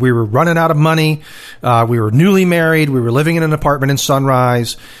 we were running out of money. We were newly married. We were living in an apartment in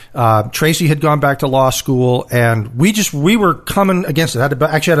Sunrise. Tracy had gone back to law school, and we were coming against it. I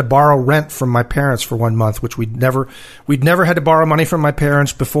actually had to borrow rent from my parents for 1 month, which we'd never had to borrow money from my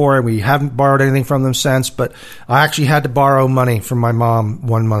parents before, and we haven't borrowed anything from them since, but I actually had to borrow money from my mom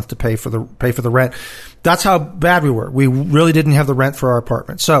 1 month to pay for the rent. That's how bad we were. We really didn't have the rent for our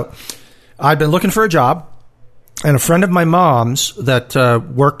apartment. So I'd been looking for a job. And a friend of my mom's that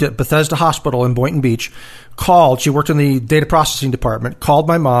worked at Bethesda Hospital in Boynton Beach called. She worked in the data processing department, called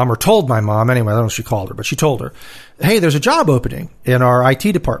my mom, or told my mom, anyway, I don't know if she called her, but she told her, hey, there's a job opening in our IT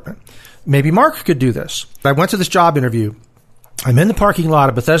department. Maybe Mark could do this. I went to this job interview. I'm in the parking lot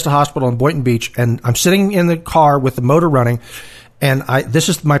of Bethesda Hospital in Boynton Beach, and I'm sitting in the car with the motor running, and this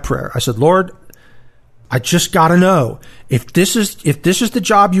is my prayer. I said, Lord, I just got to know if this is the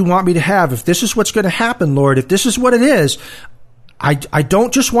job you want me to have, if this is what's going to happen, Lord, if this is what it is, I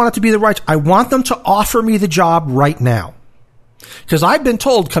don't just want it to be the right. I want them to offer me the job right now. Because I've been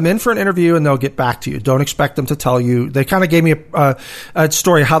told, come in for an interview and they'll get back to you. Don't expect them to tell you. They kind of gave me a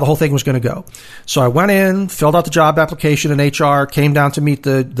story of how the whole thing was going to go. So I went in, filled out the job application in HR, came down to meet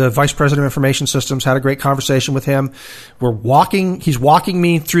the vice president of information systems, had a great conversation with him. He's walking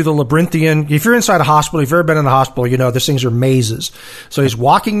me through the labyrinthian. If you're inside a hospital, if you've ever been in a hospital, these things are mazes. So he's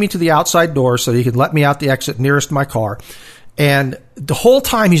walking me to the outside door so that he could let me out the exit nearest my car. And the whole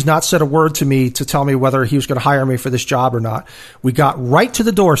time he's not said a word to me to tell me whether he was going to hire me for this job or not. We got right to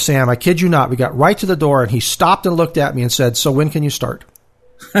the door, Sam. I kid you not. We got right to the door, and he stopped and looked at me and said, so when can you start?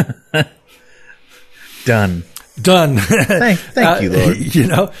 Done. Thank you,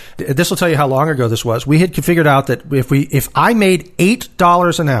 Lord. This will tell you how long ago this was. We had figured out that if I made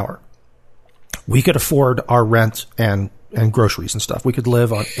 $8 an hour, we could afford our rent and groceries and stuff. We could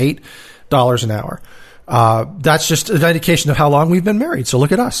live on $8 an hour. That's just an indication of how long we've been married. So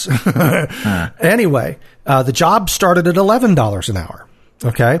look at us. Anyway, the job started at $11 an hour.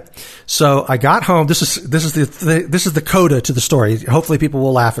 Okay. So I got home. This is the coda to the story. Hopefully people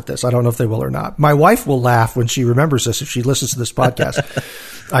will laugh at this. I don't know if they will or not. My wife will laugh when she remembers this, if she listens to this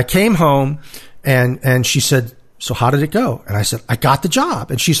podcast. I came home and she said, so how did it go? And I said, I got the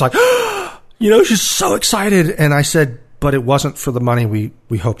job. And she's like, she's so excited. And I said, but it wasn't for the money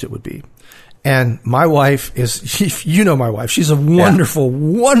we hoped it would be. And my wife is, my wife, she's a wonderful,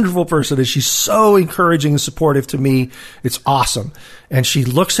 wonderful person, and she's so encouraging and supportive to me. It's awesome. And she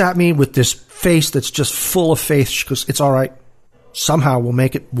looks at me with this face that's just full of faith. She goes, it's all right. Somehow we'll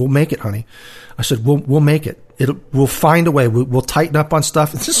make it. We'll make it, honey. I said, we'll make it. We'll find a way. We'll tighten up on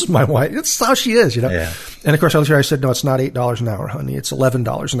stuff. And this is my wife. It's how she is, Yeah. And of course, I said, no, it's not $8 an hour, honey. It's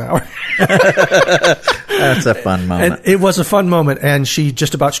 $11 an hour. That's a fun moment. And it was a fun moment, and she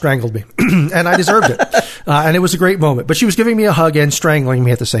just about strangled me, and I deserved it. And it was a great moment. But she was giving me a hug and strangling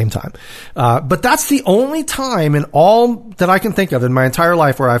me at the same time. But that's the only time in all that I can think of in my entire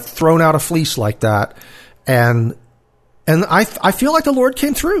life where I've thrown out a fleece like that, and I feel like the Lord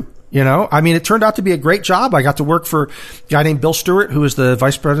came through. It turned out to be a great job. I got to work for a guy named Bill Stewart, who is the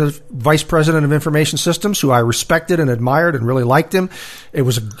vice president of information systems, who I respected and admired and really liked him. It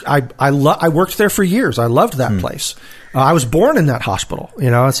was, I worked there for years. I loved that place. I was born in that hospital,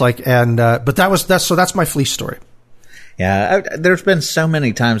 it's like, but that's my fleece story. Yeah. There's been so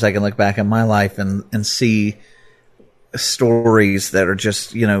many times I can look back at my life and see stories that are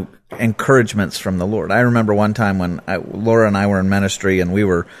just, encouragements from the Lord. I remember one time when Laura and I were in ministry and we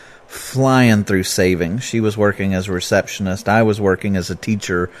were flying through savings. She was working as a receptionist. I was working as a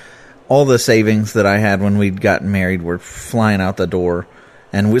teacher. All the savings that I had when we'd gotten married were flying out the door.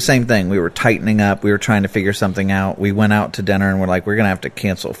 And same thing. We were tightening up. We were trying to figure something out. We went out to dinner and we're like, we're going to have to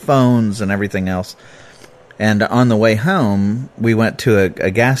cancel phones and everything else. And on the way home, we went to a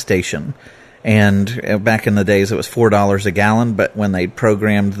gas station. And back in the days, it was $4 a gallon. But when they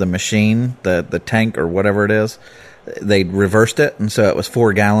programmed the machine, the tank or whatever it is, they reversed it, and so it was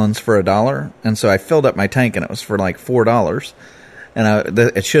 4 gallons for $1. And so I filled up my tank, and it was for like $4, and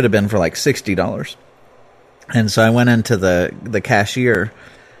it should have been for like $60. And so I went into the cashier,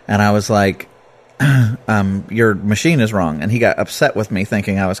 and I was like, "Your machine is wrong." And he got upset with me,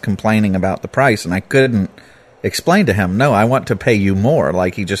 thinking I was complaining about the price, and I couldn't explain to him, "No, I want to pay you more."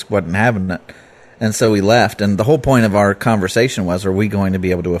 Like he just wasn't having it. And so we left, and the whole point of our conversation was, are we going to be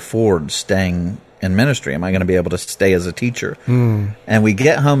able to afford staying in ministry? Am I going to be able to stay as a teacher? And we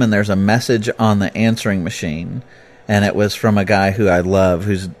get home and there's a message on the answering machine, and it was from a guy who I love,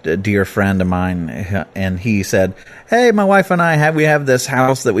 who's a dear friend of mine, and he said, "Hey, my wife and I we have this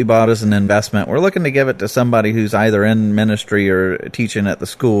house that we bought as an investment. We're looking to give it to somebody who's either in ministry or teaching at the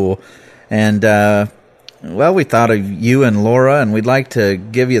school, and well, we thought of you and Laura, and we'd like to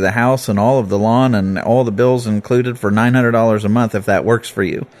give you the house and all of the lawn and all the bills included for $900 a month if that works for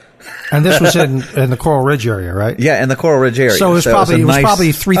you. And this was in the Coral Ridge area, right? Yeah, in the Coral Ridge area. So it was probably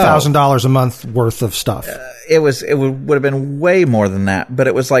 $3,000 a month worth of stuff. It would have been way more than that, but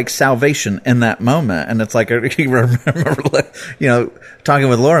it was like salvation in that moment. And it's like, I remember, talking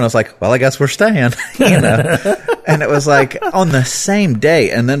with Laura, and I was like, well, I guess we're staying, And it was like on the same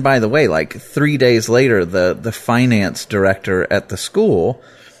day. And then, by the way, like 3 days later, the finance director at the school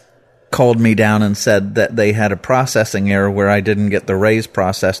called me down and said that they had a processing error where I didn't get the raise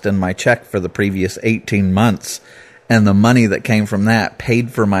processed in my check for the previous 18 months. And the money that came from that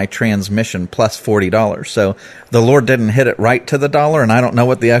paid for my transmission plus $40. So the Lord didn't hit it right to the dollar, and I don't know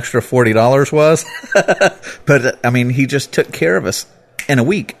what the extra $40 was. But, I mean, he just took care of us in a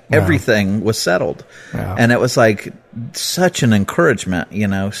week. Wow. Everything was settled. Wow. And it was like such an encouragement,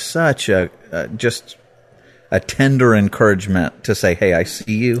 such just a tender encouragement to say, hey, I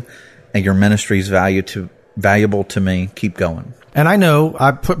see you, and your ministry is valuable to me. Keep going. And I know,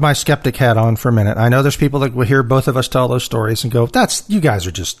 I put my skeptic hat on for a minute. I know there's people that will hear both of us tell those stories and go, you guys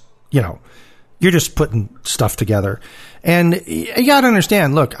are just, you're just putting stuff together. And you got to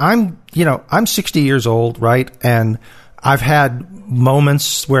understand, look, I'm 60 years old, right? And I've had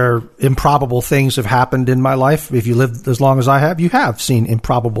moments where improbable things have happened in my life. If you lived as long as I have, you have seen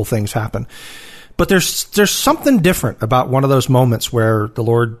improbable things happen. But there's something different about one of those moments where the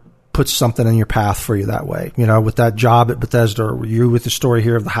Lord puts something in your path for you that way, with that job at Bethesda, or you with the story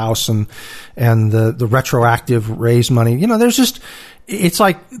here of the house and the retroactive raise money. It's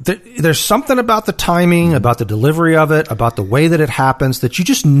like there's something about the timing, about the delivery of it, about the way that it happens that you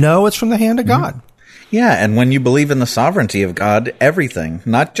just know it's from the hand of God. Yeah, and when you believe in the sovereignty of God, everything,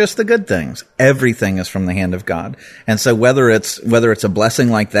 not just the good things, everything is from the hand of God. And so whether it's a blessing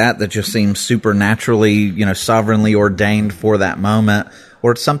like that just seems supernaturally, sovereignly ordained for that moment,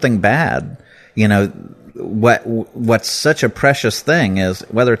 or it's something bad, what's such a precious thing is,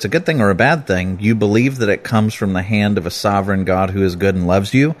 whether it's a good thing or a bad thing, you believe that it comes from the hand of a sovereign God who is good and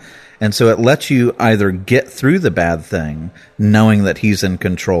loves you. And so it lets you either get through the bad thing knowing that he's in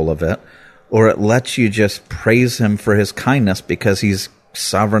control of it, or it lets you just praise him for his kindness because he's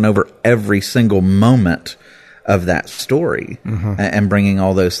sovereign over every single moment of that story, and bringing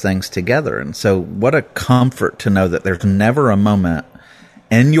all those things together. And so what a comfort to know that there's never a moment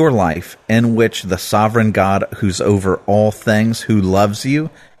in your life in which the sovereign God who's over all things, who loves you,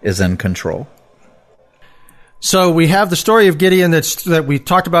 is in control. So we have the story of Gideon that we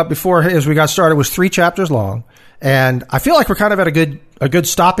talked about before as we got started, was 3 chapters long. And I feel like we're kind of at a good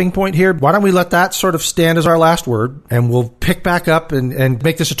stopping point here. Why don't we let that sort of stand as our last word, and we'll pick back up and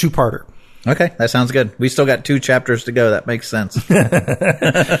make this a 2-parter. Okay, that sounds good. We still got 2 chapters to go. That makes sense.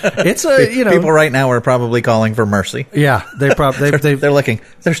 It's people right now are probably calling for mercy. Yeah, they're looking.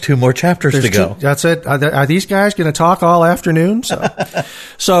 There's 2 more chapters to go. That's it. Are these guys going to talk all afternoon?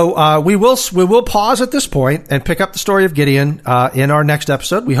 So we will pause at this point and pick up the story of Gideon in our next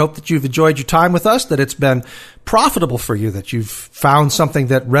episode. We hope that you've enjoyed your time with us, that it's been profitable for you, that you've found something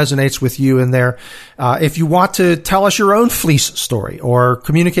that resonates with you in there. If you want to tell us your own fleece story or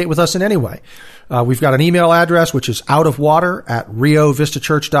communicate with us in any way, we've got an email address, which is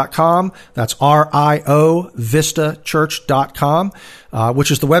outofwater@riovistachurch.com. That's RIOVistachurch.com, which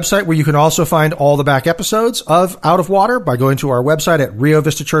is the website where you can also find all the back episodes of Out of Water by going to our website at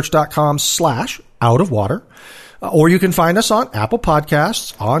riovistachurch.com/outofwater. Or you can find us on Apple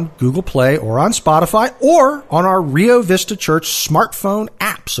Podcasts, on Google Play, or on Spotify, or on our Rio Vista Church smartphone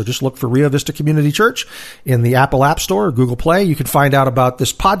app. So just look for Rio Vista Community Church in the Apple App Store or Google Play. You can find out about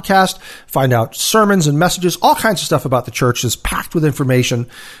this podcast, find out sermons and messages, all kinds of stuff about the church is packed with information,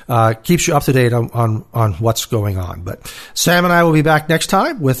 keeps you up to date on what's going on. But Sam and I will be back next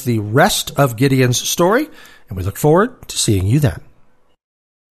time with the rest of Gideon's story, and we look forward to seeing you then.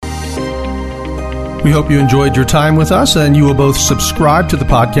 We hope you enjoyed your time with us, and you will both subscribe to the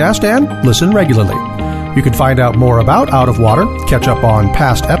podcast and listen regularly. You can find out more about Out of Water, catch up on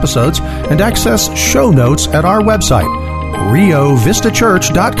past episodes, and access show notes at our website,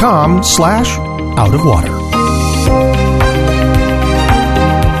 riovistachurch.com/outofwater.